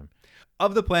amount of time.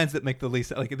 Of the plans that make the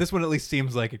least, like this one at least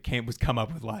seems like it was come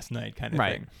up with last night kind of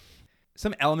thing.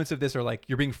 Some elements of this are like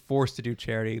you're being forced to do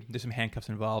charity. There's some handcuffs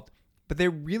involved. But they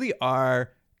really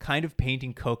are kind of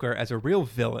painting Coker as a real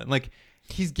villain. Like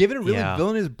he's given a really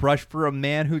villainous brush for a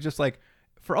man who just like,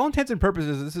 for all intents and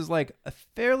purposes, this is like a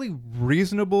fairly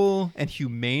reasonable and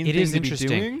humane thing to be doing. It is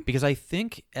interesting because I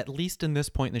think, at least in this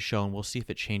point in the show, and we'll see if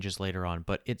it changes later on,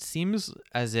 but it seems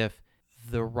as if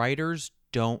the writers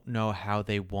don't know how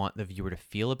they want the viewer to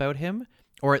feel about him,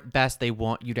 or at best they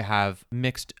want you to have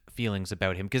mixed feelings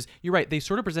about him. Because you're right, they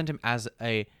sort of present him as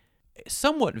a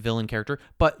somewhat villain character,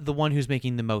 but the one who's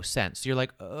making the most sense. So you're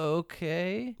like,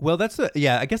 okay. Well,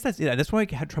 I guess that's why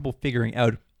I had trouble figuring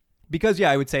out. Because,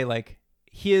 I would say, like,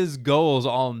 his goals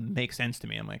all make sense to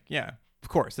me. I'm like, yeah, of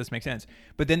course, this makes sense.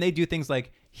 But then they do things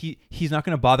like he's not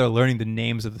going to bother learning the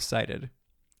names of the sighted.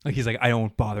 Like, he's like, I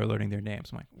don't bother learning their names.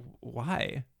 I'm like,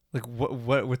 why? Like,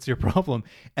 what's your problem?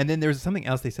 And then there's something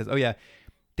else they says,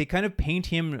 they kind of paint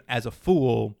him as a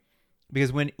fool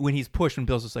because when he's pushed, when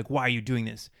Bill's just like, why are you doing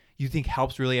this? You think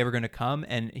help's really ever going to come?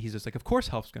 And he's just like, of course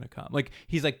help's going to come. Like,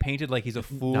 he's like painted like he's a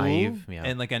fool. Naive, yeah.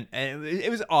 And like, it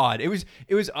was odd. It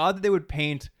was odd that they would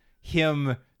paint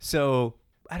him so,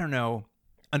 I don't know.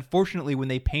 Unfortunately, when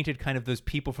they painted kind of those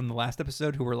people from the last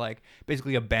episode who were like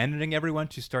basically abandoning everyone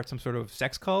to start some sort of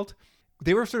sex cult,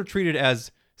 they were sort of treated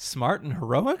as smart and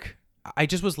heroic. I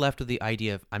just was left with the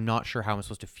idea of I'm not sure how I'm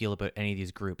supposed to feel about any of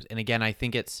these groups. And again, I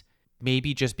think it's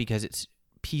maybe just because it's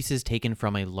pieces taken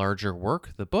from a larger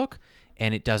work, the book,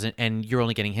 and it doesn't, and you're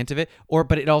only getting a hint of it,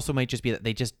 but it also might just be that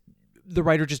the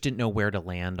writer just didn't know where to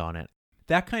land on it.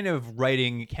 That kind of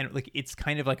writing it's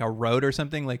kind of like a road or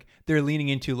something. Like they're leaning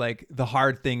into like the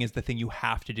hard thing is the thing you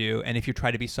have to do, and if you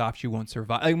try to be soft, you won't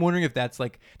survive. I'm wondering if that's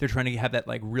like they're trying to have that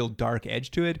like real dark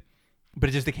edge to it, but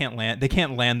it just they can't land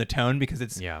the tone because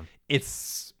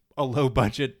it's a low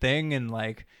budget thing, and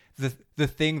like the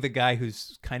thing the guy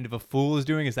who's kind of a fool is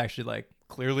doing is actually like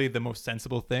clearly the most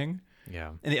sensible thing.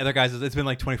 Yeah. And the other guys, it's been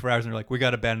like 24 hours and they're like, we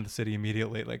got to abandon the city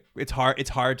immediately. Like it's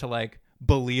hard to like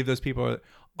believe those people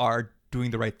are doing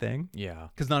the right thing. Yeah.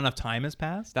 Because not enough time has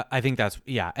passed. I think that's,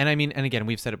 and I mean, and again,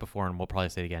 we've said it before and we'll probably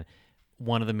say it again.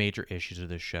 One of the major issues of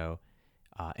this show,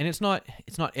 and it's not,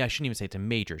 I shouldn't even say it's a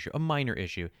major issue, a minor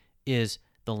issue, is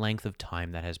the length of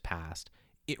time that has passed.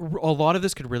 A lot of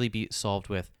this could really be solved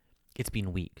with, it's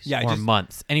been weeks or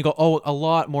months. And you go, a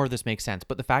lot more of this makes sense.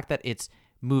 But the fact that it's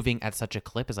moving at such a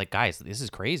clip is like, guys, this is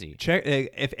crazy. Check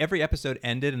if every episode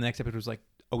ended and the next episode was like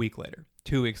a week later,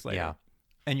 2 weeks later,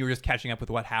 and you were just catching up with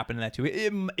what happened in that 2 weeks,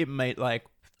 it might like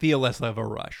feel less of a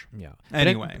rush. Yeah.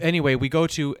 Anyway, we go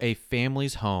to a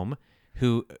family's home.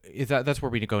 Who is that? That's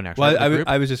where we go next. Well, right?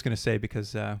 I was just going to say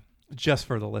because just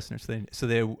for the listeners, so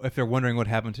they if they're wondering what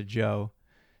happened to Jo,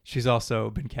 she's also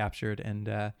been captured,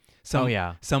 and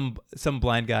some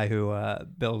blind guy who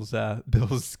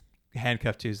Bill's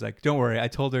handcuffed to. He's like, don't worry, I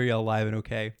told her you're alive and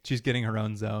okay. She's getting her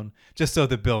own zone, just so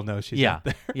that Bill knows she's out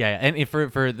there. Yeah. And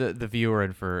for the viewer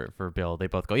and for Bill, they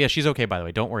both go, yeah, she's okay, by the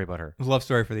way. Don't worry about her. Love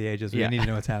story for the ages. We need to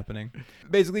know what's happening.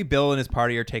 Basically, Bill and his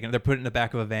party are they're put in the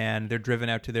back of a van. They're driven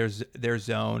out to their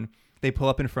zone. They pull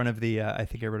up in front of the, I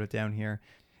think I wrote it down here,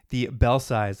 the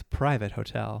Belsize private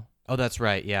hotel. Oh, that's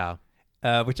right. Yeah.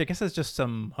 Which I guess is just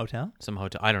some hotel. Some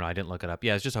hotel. I don't know. I didn't look it up.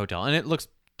 Yeah, it's just a hotel. And it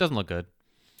doesn't look good.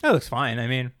 That looks fine. I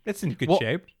mean, it's in good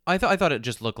shape. I thought it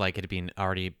just looked like it had been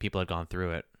already, people had gone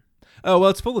through it. Oh, well,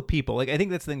 it's full of people. Like, I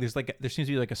think that's the thing. There seems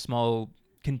to be like a small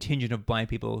contingent of blind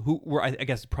people who were, I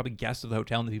guess, probably guests of the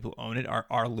hotel, and the people who own it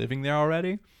are living there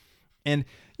already. And,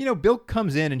 Bill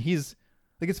comes in and he's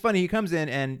like, it's funny. He comes in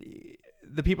and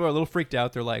the people are a little freaked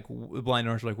out. They're like, the blind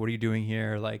owners are like, what are you doing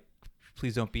here? Like,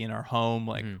 please don't be in our home.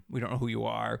 Like, we don't know who you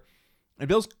are. And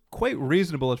Bill's quite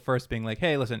reasonable at first, being like,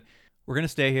 hey, listen, we're going to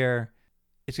stay here.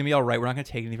 It's going to be all right. We're not going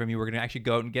to take anything from you. We're going to actually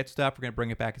go out and get stuff. We're going to bring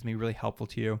it back. It's going to be really helpful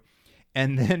to you.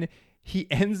 And then he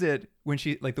ends it when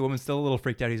the woman's still a little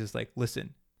freaked out. He's just like,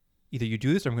 listen, either you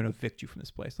do this or I'm going to evict you from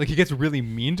this place. Like, he gets really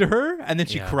mean to her and then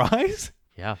she cries.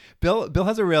 Yeah. Bill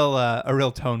has a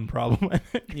real tone problem, I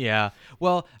think. Yeah.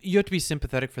 Well, you have to be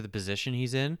sympathetic for the position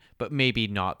he's in, but maybe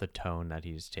not the tone that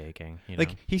he's taking.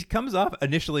 Like, he comes off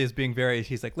initially as being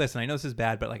he's like, listen, I know this is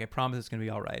bad, but like, I promise it's going to be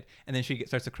all right. And then she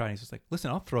starts to cry and he's just like, listen,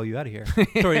 I'll throw you out of here.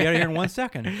 Throw you out of here in 1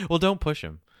 second. Well, don't push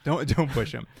him. Don't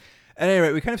push him. At any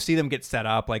rate, we kind of see them get set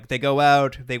up. Like, they go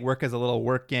out, they work as a little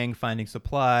work gang finding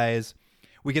supplies.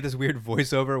 We get this weird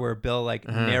voiceover where Bill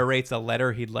narrates a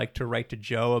letter he'd like to write to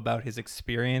Joe about his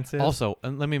experiences. Also,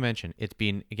 and let me mention, it's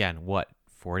been, again,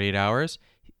 48 hours?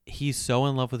 He's so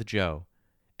in love with Joe.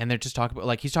 And they're just talking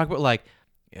about, he's talking about,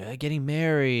 getting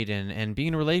married and being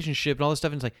in a relationship and all this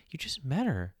stuff. And it's like, you just met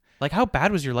her. Like, how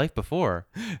bad was your life before?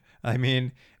 I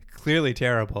mean, clearly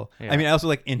terrible. Yeah. I mean,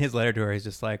 also, in his letter to her, he's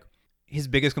just like, his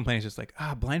biggest complaint is just like,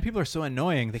 blind people are so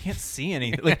annoying. They can't see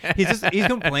anything. He's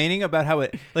complaining about how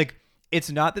it, it's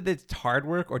not that it's hard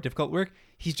work or difficult work.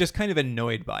 He's just kind of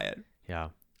annoyed by it.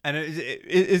 Yeah. And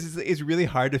it's really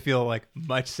hard to feel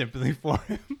much sympathy for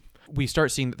him. We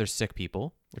start seeing that there's sick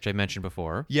people, which I mentioned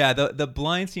before. Yeah, the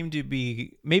blind seem to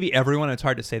be, maybe everyone, it's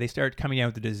hard to say. They start coming down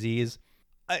with the disease.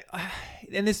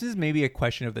 And this is maybe a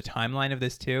question of the timeline of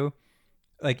this too.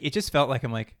 It just felt like,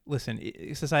 I'm like, listen,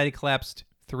 society collapsed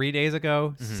 3 days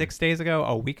ago, 6 days ago,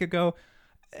 a week ago.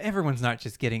 Everyone's not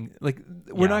just getting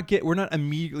we're not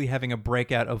immediately having a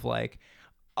breakout of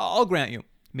I'll grant you,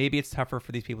 maybe it's tougher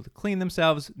for these people to clean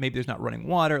themselves. Maybe there's not running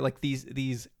water.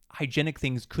 These hygienic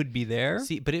things could be there.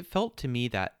 See, but it felt to me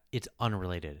that it's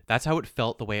unrelated. That's how it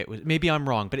felt, the way it was. Maybe I'm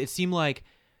wrong, but it seemed like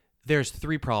there's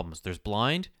 3 problems. There's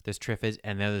blind, there's Triffids,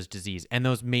 and then there's disease. And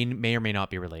those may or may not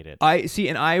be related. I see,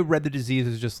 and I read the disease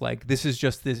as just this is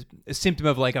just this a symptom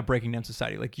of a breaking down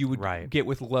society. You would get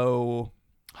with low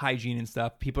hygiene and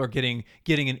stuff. People are getting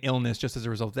an illness just as a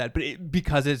result of that. But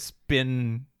because it's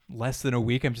been less than a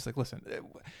week, I'm just like, listen,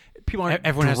 people aren't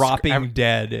dropping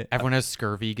dead. Everyone has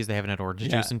scurvy because they haven't had orange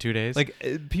juice in 2 days.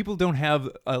 People don't have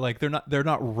they're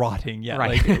not rotting yet.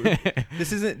 Right.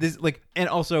 This isn't this and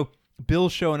also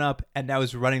Bill's showing up and now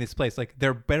is running this place.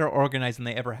 They're better organized than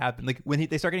they ever have been. When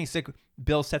they start getting sick,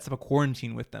 Bill sets up a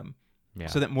quarantine with them,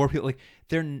 so that more people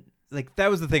they're that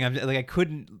was the thing. I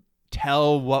couldn't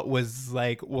tell what was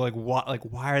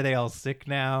what why are they all sick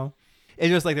now? It's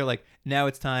just they're now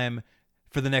it's time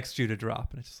for the next shoe to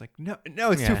drop, and it's just no,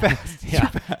 it's too fast.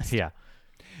 Too fast. Yeah.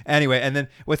 Anyway, and then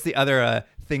what's the other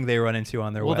thing they run into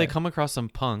on their way? Well, they come across some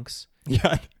punks.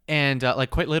 Yeah. And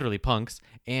quite literally punks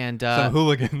and some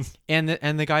hooligans. And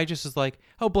the guy just is like,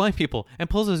 oh, blind people, and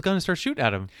pulls his gun and starts shooting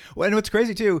at him. Well, and what's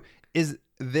crazy too is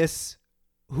this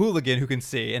hooligan who can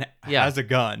see and has a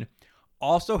gun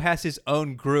also has his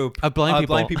own group of blind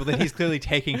people that he's clearly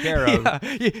taking care of.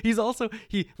 He's also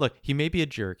he may be a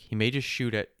jerk. He may just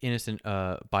shoot at innocent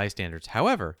bystanders.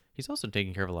 However, he's also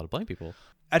taking care of a lot of blind people.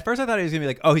 At first, I thought he was going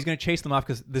to be he's going to chase them off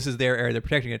because this is their area. They're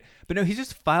protecting it. But no, he's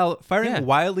just firing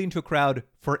wildly into a crowd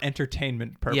for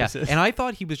entertainment purposes. Yeah, and I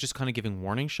thought he was just kind of giving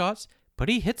warning shots, but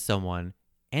he hits someone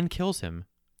and kills him.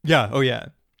 Yeah, oh yeah.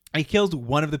 He kills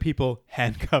one of the people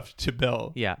handcuffed to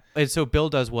Bill. Yeah, and so Bill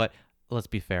does what, let's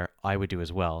be fair, I would do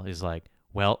as well, is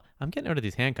well, I'm getting out of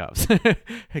these handcuffs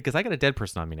because I got a dead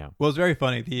person on me now. Well, it's very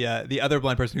funny. The other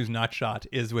blind person who's not shot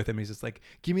is with him. He's just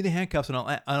give me the handcuffs and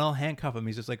I'll handcuff him.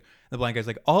 He's just the blind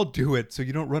guy's I'll do it so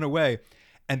you don't run away.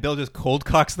 And Bill just cold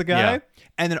cocks the guy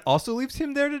and then also leaves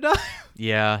him there to die.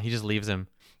 Yeah, he just leaves him.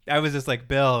 I was just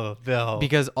Bill.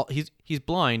 Because he's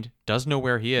blind, doesn't know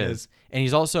where he is. And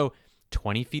he's also,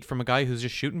 20 feet from a guy who's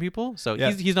just shooting people. So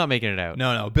Yeah. he's not making it out.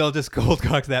 No. Bill just cold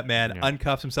cocks that man, Yeah.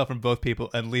 uncuffs himself from both people,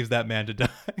 and leaves that man to die.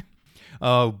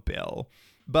 Oh, Bill.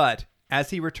 But as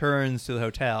he returns to the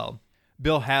hotel,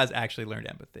 Bill has actually learned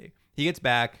empathy. He gets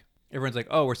back. Everyone's like,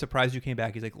 oh, we're surprised you came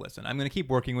back. He's like, listen, I'm going to keep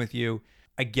working with you.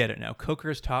 I get it now. Coker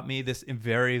has taught me this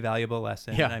very valuable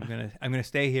lesson. Yeah. And I'm gonna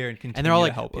stay here and continue And they're all to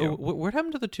like, help you. what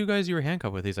happened to the 2 guys you were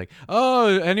handcuffed with? He's like, oh,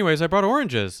 anyways, I brought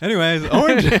oranges. Anyways,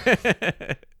 orange.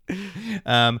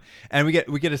 And we get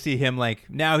to see him, like,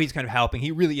 now he's kind of helping.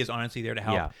 He really is honestly there to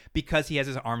help. Yeah. Because he has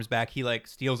his arms back. He like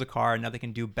steals a car, and now they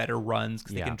can do better runs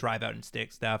because they can drive out and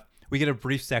stick stuff. We get a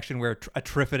brief section where a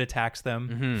Triffid attacks them.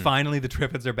 Mm-hmm. Finally, the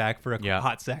Triffids are back for a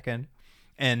hot second.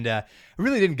 And it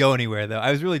really didn't go anywhere, though.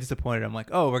 I was really disappointed. I'm like,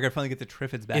 oh, we're going to finally get the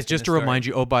Triffids back. It's just to remind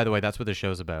you, oh, by the way, that's what the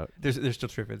show's about. There's still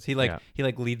Triffids. He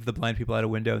leads the blind people out a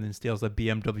window and then steals a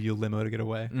BMW limo to get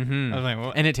away. Mm-hmm. I was like,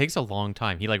 what? And it takes a long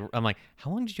time. I'm like,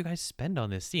 how long did you guys spend on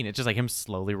this scene? It's just like him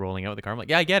slowly rolling out with the car. I'm like,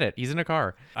 yeah, I get it. He's in a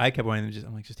car. I kept wanting to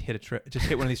just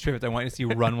hit one of these Triffids. I want to see you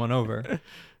run one over.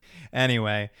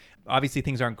 Anyway, obviously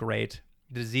things aren't great.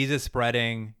 The disease is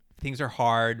spreading. Things are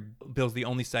hard. Bill's the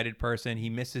only sighted person. He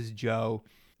misses Joe.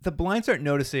 The blind start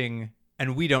noticing,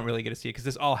 and we don't really get to see it because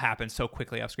this all happens so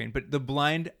quickly off screen, but the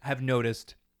blind have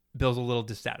noticed Bill's a little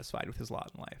dissatisfied with his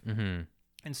lot in life. Mm-hmm.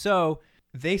 And so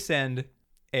they send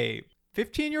a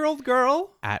 15-year-old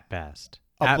girl, At best.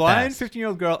 a blind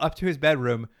 15-year-old girl, up to his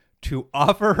bedroom to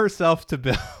offer herself to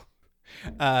Bill.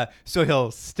 So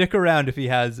he'll stick around if he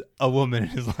has a woman in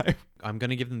his life. I'm going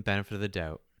to give them the benefit of the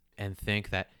doubt and think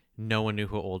that no one knew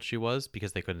how old she was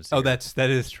because they couldn't see Oh, her. that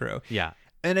is true. Yeah.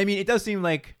 And I mean, it does seem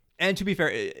like, and to be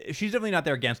fair, she's definitely not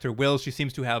there against her will. She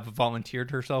seems to have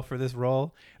volunteered herself for this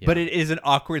role. Yeah. But it is an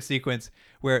awkward sequence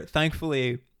where,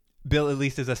 thankfully, Bill, at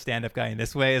least as a stand-up guy in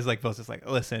this way, is like, Bill's just like,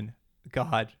 listen,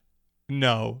 God,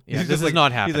 no. Yeah, He's this just is like,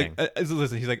 not happening.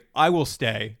 Listen, he's like, I will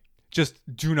stay. Just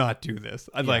do not do this.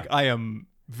 I'm like, I am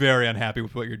very unhappy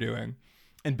with what you're doing.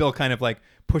 And Bill kind of like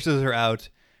pushes her out,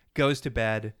 goes to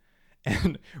bed.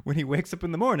 And when he wakes up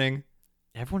in the morning,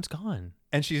 Everyone's gone.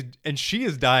 and she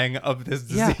is dying of this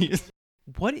disease.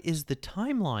 What is the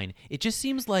timeline? It just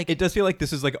seems like It does feel like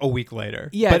this is like a week later.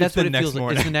 yeah, but that's it's the what it next feels like.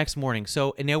 morning. It's the next morning.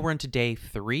 So and now we're into day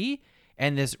 3,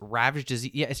 and this ravaged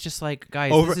disease. Yeah, it's just like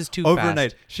guys, this is too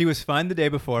overnight. fast. She was fine the day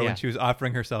before Yeah. when she was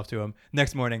offering herself to him.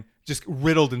 Next morning, just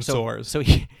riddled in sores. So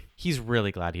he's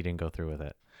really glad he didn't go through with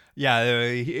it. Yeah,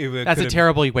 That's a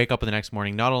terrible. You wake up in the next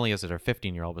morning. Not only is it a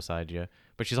 15-year-old beside you,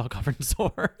 but she's all covered in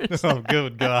sores. Oh,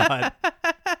 good God.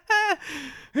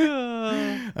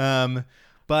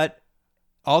 But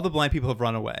all the blind people have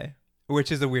run away,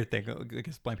 which is a weird thing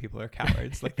because blind people are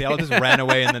cowards. Like they all just ran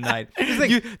away in the night. It's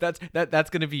like, That's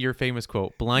going to be your famous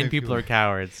quote. Blind people are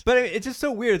cowards. but it's just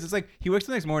so weird. It's like he wakes up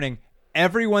the next morning.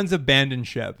 Everyone's abandoned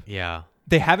ship. Yeah.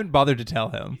 They haven't bothered to tell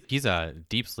him. He's a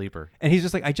deep sleeper. And he's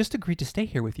just like, I just agreed to stay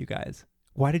here with you guys.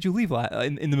 Why did you leave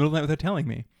in the middle of the night without telling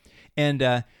me? And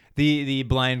the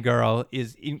blind girl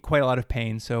is in quite a lot of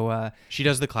pain. So She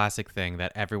does the classic thing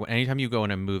that anytime you go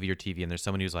in a movie or TV and there's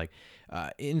someone who's like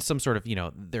in some sort of,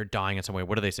 they're dying in some way.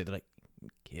 What do they say? They're like,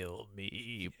 kill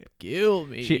me.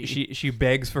 she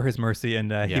begs for his mercy,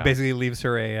 and he basically leaves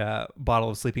her a bottle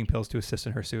of sleeping pills to assist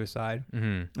in her suicide.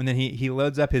 Mm-hmm. And then he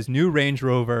loads up his new Range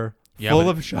Rover Yeah, full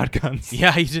but- of shotguns.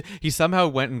 Yeah, he somehow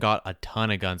went and got a ton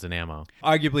of guns and ammo.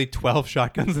 Arguably 12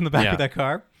 shotguns in the back of that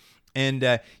car.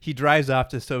 And he drives off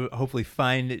to hopefully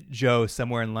find Joe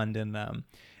somewhere in London.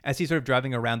 As he's sort of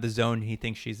driving around the zone he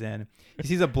thinks she's in, he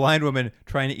sees a blind woman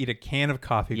trying to eat a can of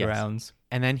coffee grounds.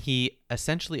 And then he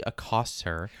essentially accosts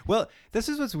her. Well, this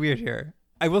is what's weird here.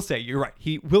 I will say, you're right.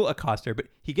 He will accost her, but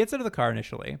he gets out of the car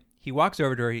initially. He walks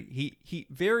over to her. He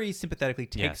very sympathetically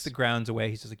takes the grounds away.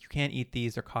 He's just like, you can't eat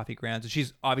these. They're coffee grounds. And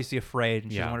she's obviously afraid,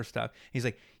 and she doesn't want her stuff. He's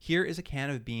like, here is a can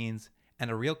of beans and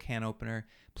a real can opener.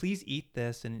 Please eat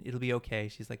this, and it'll be okay.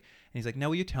 She's like, and he's like, now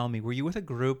will you tell me, were you with a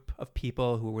group of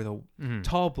people who were the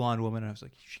tall blonde woman? And I was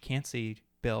like, she can't see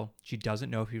Bill. She doesn't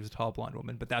know if he was a tall blonde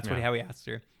woman, but that's how he asked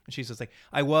her. And she's just like,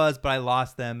 I was, but I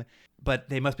lost them, but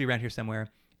they must be around here somewhere.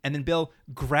 And then Bill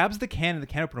grabs the can and the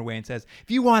can opener away and says,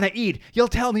 if you want to eat, you'll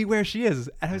tell me where she is.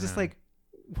 And I was just like,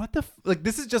 what the like,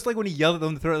 this is just like when he yelled at them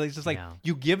in the throat. Like, it's just like,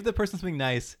 you give the person something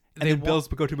nice, and then Bill's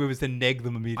go-to move is to neg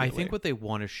them immediately. I think what they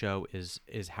want to show is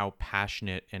how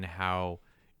passionate and how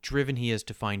driven he is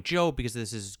to find Joe, because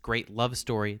this is great love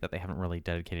story that they haven't really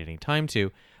dedicated any time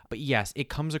to. But yes, it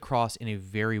comes across in a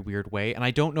very weird way. And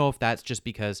I don't know if that's just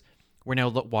because we're now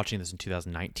watching this in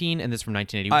 2019 and this from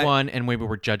 1981, and maybe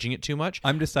we're judging it too much.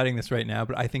 I'm deciding this right now,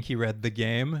 but I think he read the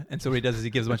game, and so what he does is he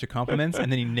gives a bunch of compliments,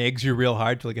 and then he nags you real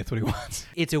hard till he gets what he wants.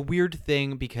 It's a weird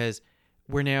thing because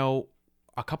we're now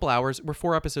a couple hours. We're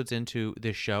 4 episodes into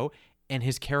this show, and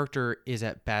his character is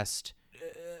at best.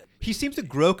 He seems to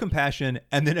grow compassion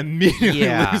and then immediately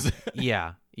lose it.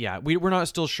 Yeah. We're not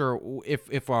still sure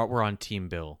if we're on Team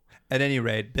Bill. At any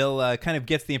rate, Bill kind of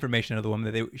gets the information of the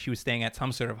woman that she was staying at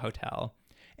some sort of hotel.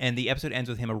 And the episode ends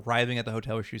with him arriving at the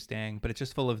hotel where she was staying, but it's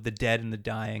just full of the dead and the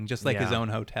dying, just like his own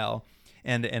hotel.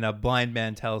 And a blind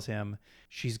man tells him,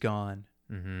 she's gone.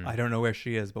 Mm-hmm. I don't know where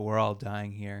she is, but we're all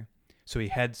dying here. So he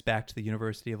heads back to the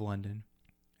University of London.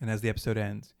 And as the episode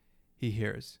ends, he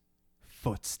hears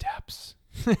footsteps.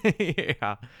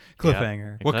 Yeah.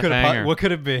 Cliffhanger. Yep. What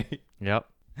could it be? Yep.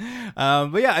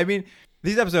 But yeah, I mean,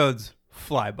 these episodes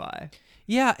fly by.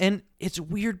 Yeah, and it's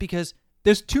weird because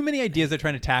there's too many ideas they're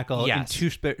trying to tackle in Yes. too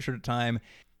short a time.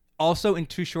 Also in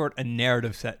too short a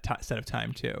narrative set of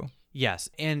time too. Yes,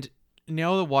 and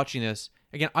now that watching this,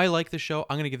 again, I like the show.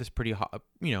 I'm going to give this pretty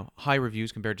high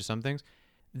reviews compared to some things.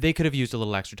 They could have used a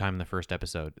little extra time in the first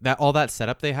episode. All that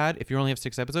setup they had, if you only have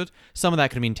 6 episodes, some of that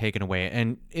could have been taken away.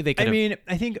 And they could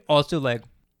I think also like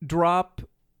drop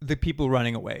the people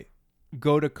running away.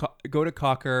 Go to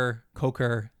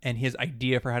Coker and his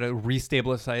idea for how to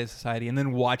restabilize society, and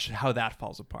then watch how that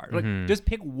falls apart. Like, just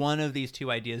pick one of these 2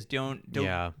 ideas. Don't.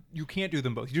 Yeah. You can't do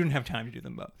them both. You don't have time to do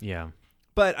them both. Yeah.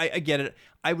 But I get it.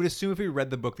 I would assume if we read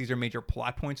the book, these are major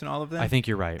plot points in all of them. I think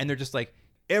you're right. And they're just like,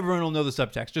 everyone will know the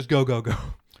subtext. Just go.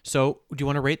 So, do you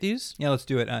want to rate these? Yeah, let's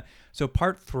do it. So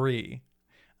part 3.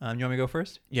 You want me to go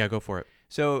first? Yeah, go for it.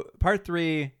 So part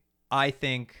 3, I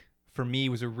think for me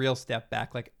was a real step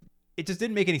back. Like, it just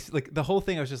didn't make any, like, the whole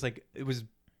thing, I was just like, it was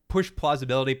push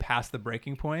plausibility past the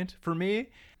breaking point for me.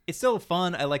 It's still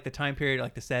fun. I like the time period. I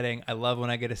like the setting. I love when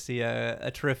I get to see a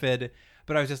Triffid.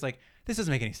 But I was just like, this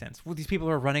doesn't make any sense. Well, these people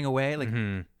are running away. Like,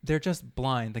 they're just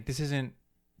blind. Like, this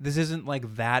isn't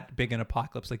like that big an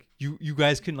apocalypse. Like, you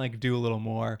guys can like do a little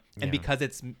more. And because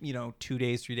it's 2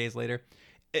 days, 3 days later,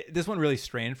 this one really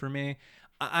strained for me.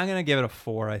 I'm gonna give it a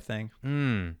 4. I think.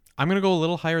 I'm gonna go a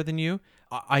little higher than you.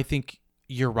 I think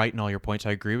you're right in all your points.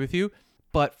 I agree with you.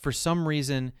 But for some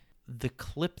reason, the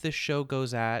clip this show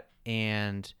goes at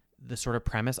and the sort of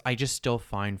premise, I just still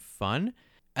find fun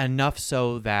enough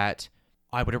so that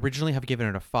I would originally have given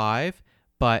it a 5,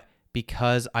 but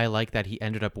because I like that he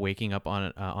ended up waking up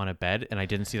on a bed and I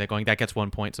didn't see that going, that gets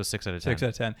 1 point, so 6 out of 10. 6 out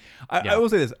of 10. I will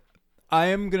say this.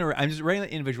 I'm just rating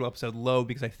the individual episode low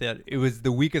because I thought it was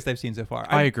the weakest I've seen so far.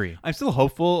 I agree. I'm still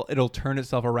hopeful it'll turn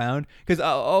itself around because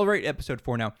I'll rate episode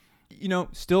 4 now.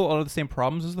 Still a lot of the same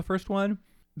problems as the first one.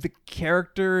 The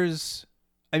characters,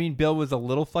 I mean, Bill was a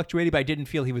little fluctuating, but I didn't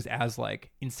feel he was as like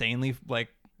insanely like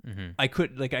I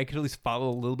could at least follow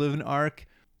a little bit of an arc.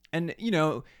 And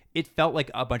it felt like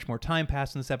a bunch more time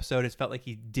passed in this episode. It felt like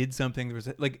he did something. There was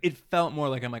like, it felt more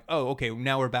like I'm like, oh, okay,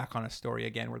 now we're back on a story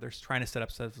again where they're trying to set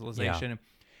up civilization. Yeah.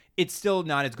 It's still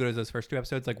not as good as those first 2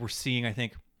 episodes. Like, we're seeing, I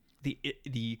think,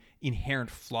 the inherent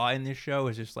flaw in this show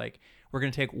is just like, we're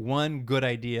going to take one good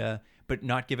idea but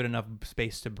not give it enough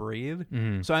space to breathe.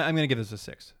 So I'm going to give this a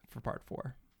 6 for part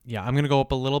 4. Yeah, I'm going to go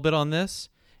up a little bit on this.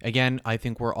 Again, I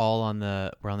think we're on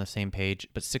the same page,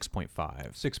 but 6.5.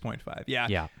 6.5.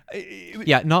 Yeah.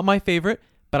 Yeah, not my favorite,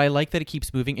 but I like that it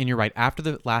keeps moving. And you're right. After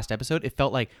the last episode, it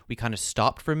felt like we kind of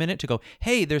stopped for a minute to go,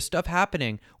 hey, there's stuff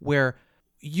happening. Where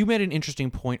you made an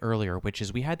interesting point earlier, which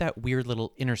is we had that weird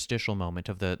little interstitial moment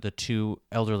of the 2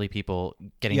 elderly people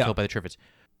getting killed by the Triffids.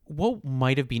 What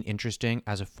might have been interesting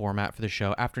as a format for the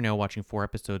show after now watching 4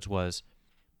 episodes was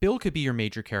Bill could be your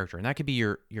major character, and that could be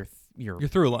your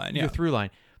through line. Your through line.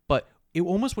 But it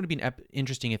almost would have been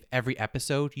interesting if every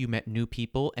episode you met new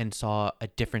people and saw a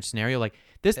different scenario. Like,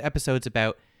 this episode's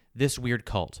about this weird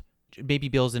cult. Maybe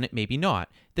Bill's in it, maybe not.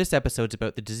 This episode's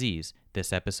about the disease.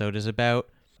 This episode is about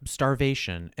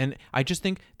starvation. And I just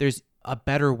think there's a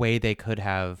better way they could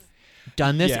have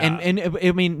done this. Yeah. And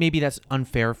I mean, maybe that's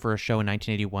unfair for a show in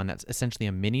 1981 that's essentially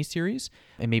a mini-series.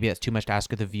 And maybe that's too much to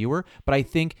ask of the viewer. But I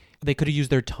think they could have used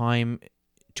their time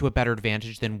to a better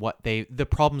advantage than the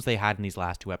problems they had in these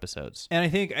last 2 episodes. And I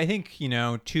think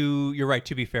you're right,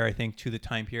 to be fair, I think to the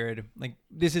time period, like,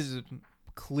 this is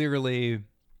clearly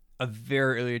a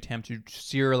very early attempt to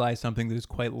serialize something that is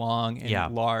quite long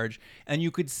and large. And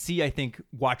you could see, I think,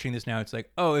 watching this now, it's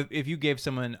like, oh, if you gave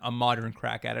someone a modern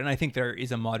crack at it, and I think there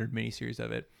is a modern miniseries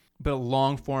of it, but a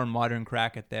long form modern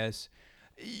crack at this,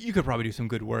 you could probably do some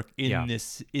good work in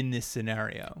this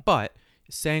scenario. But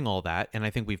saying all that, and I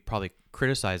think we've probably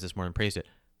criticized this more than praised it,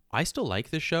 I still like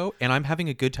this show, and I'm having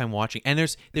a good time watching. And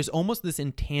there's almost this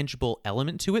intangible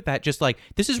element to it that just like,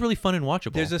 this is really fun and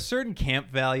watchable. There's a certain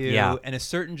camp value and a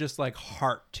certain just like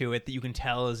heart to it that you can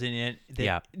tell is in it.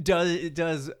 That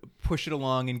does push it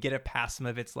along and get it past some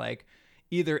of its like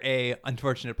either A,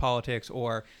 unfortunate politics,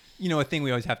 or, a thing we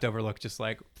always have to overlook, just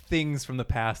like things from the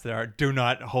past that do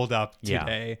not hold up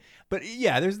today. Yeah. But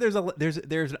yeah, there's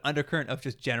an undercurrent of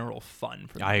just general fun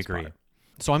for the I most agree. part.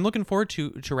 So I'm looking forward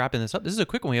to wrapping this up. This is a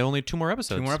quick one. We have only 2 more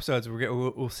episodes. 2 more episodes.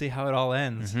 We'll see how it all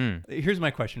ends. Mm-hmm. Here's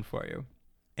my question for you.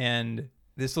 And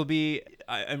this will be,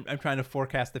 I'm trying to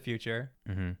forecast the future.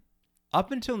 Mm-hmm.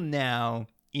 Up until now,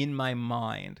 in my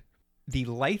mind, the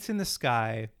lights in the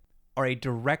sky are a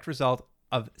direct result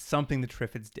of something the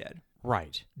Triffids did.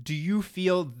 Right. Do you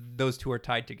feel those two are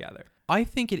tied together? I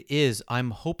think it is.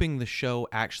 I'm hoping the show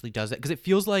actually does it because it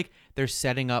feels like they're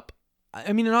setting up.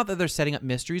 I mean, not that they're setting up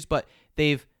mysteries, but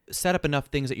they've set up enough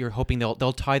things that you're hoping they'll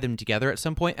tie them together at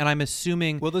some point. And I'm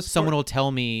assuming someone will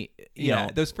tell me. You know,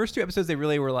 those first 2 episodes, they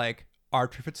really were like, are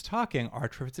Triffids talking? Are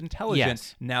Triffids intelligent?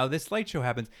 Yes. Now this light show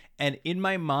happens. And in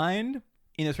my mind,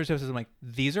 in those first episodes, I'm like,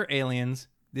 these are aliens.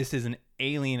 This is an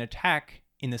alien attack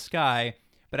in the sky.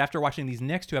 But after watching these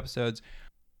next 2 episodes,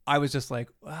 I was just like,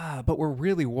 but we're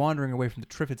really wandering away from the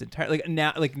Triffids entirely. Like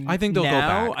now, I think they'll go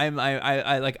back.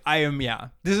 I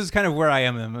am. This is kind of where I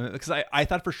am because I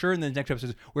thought for sure in the next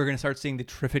episodes we're going to start seeing the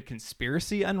Triffid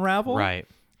conspiracy unravel. Right.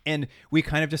 And we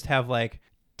kind of just have like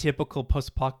typical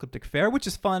post-apocalyptic fare, which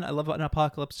is fun. I love an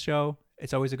apocalypse show.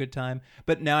 It's always a good time.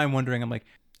 But now I'm wondering, I'm like,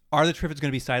 are the Triffids going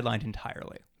to be sidelined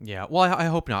entirely? Yeah. Well, I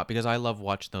hope not, because I love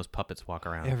watching those puppets walk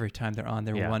around. Every time they're on,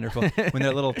 they're wonderful. When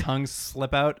their little tongues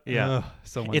slip out, so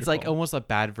wonderful. It's like almost a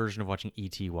bad version of watching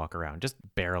E.T. walk around, just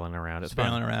barreling around. It's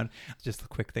barreling around. Just a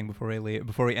quick thing before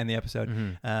we end the episode.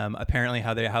 Mm-hmm. Apparently,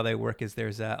 how they work is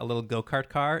there's a little go-kart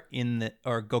car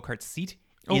go-kart seat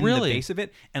in really? the base of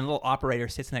it, and a little operator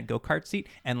sits in that go-kart seat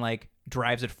and like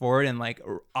drives it forward and like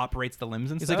operates the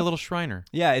limbs and stuff. It's like a little Shriner.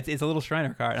 Yeah, it's a little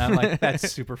Shriner car, and I'm like,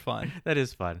 that's super fun. That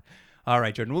is fun. All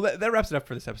right, Jordan. Well, that wraps it up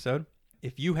for this episode.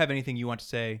 If you have anything you want to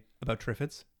say about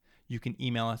Triffids, you can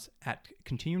email us at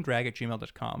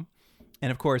continuumdrag@gmail.com.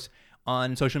 And of course,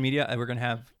 on social media, we're going to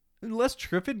have less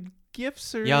Triffid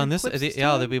gifts or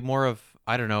there'll be more of,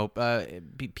 I don't know,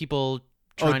 people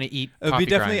trying to eat coffee It would be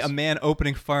definitely grinds. a man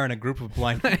opening fire in a group of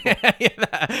blind people.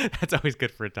 That's always good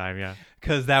for a time, yeah.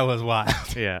 Because that was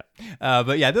wild. Yeah.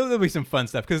 But yeah, there'll be some fun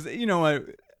stuff. Because you know what?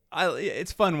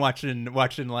 It's fun watching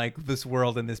like this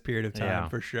world in this period of time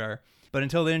for sure. But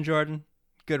until then, Jordan,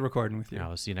 good recording with you. Yeah,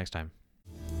 we'll see you next time.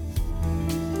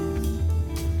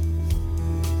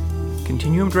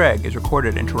 Continuum Drag is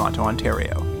recorded in Toronto,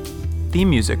 Ontario. Theme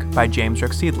music by James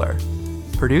Rexedler.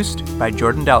 Produced by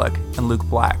Jordan Delic and Luke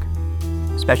Black.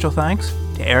 Special thanks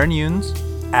to Aaron Yunes,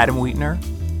 Adam Wheatner,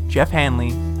 Jeff Hanley,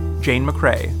 Jane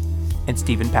McRae, and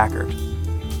Stephen Packard.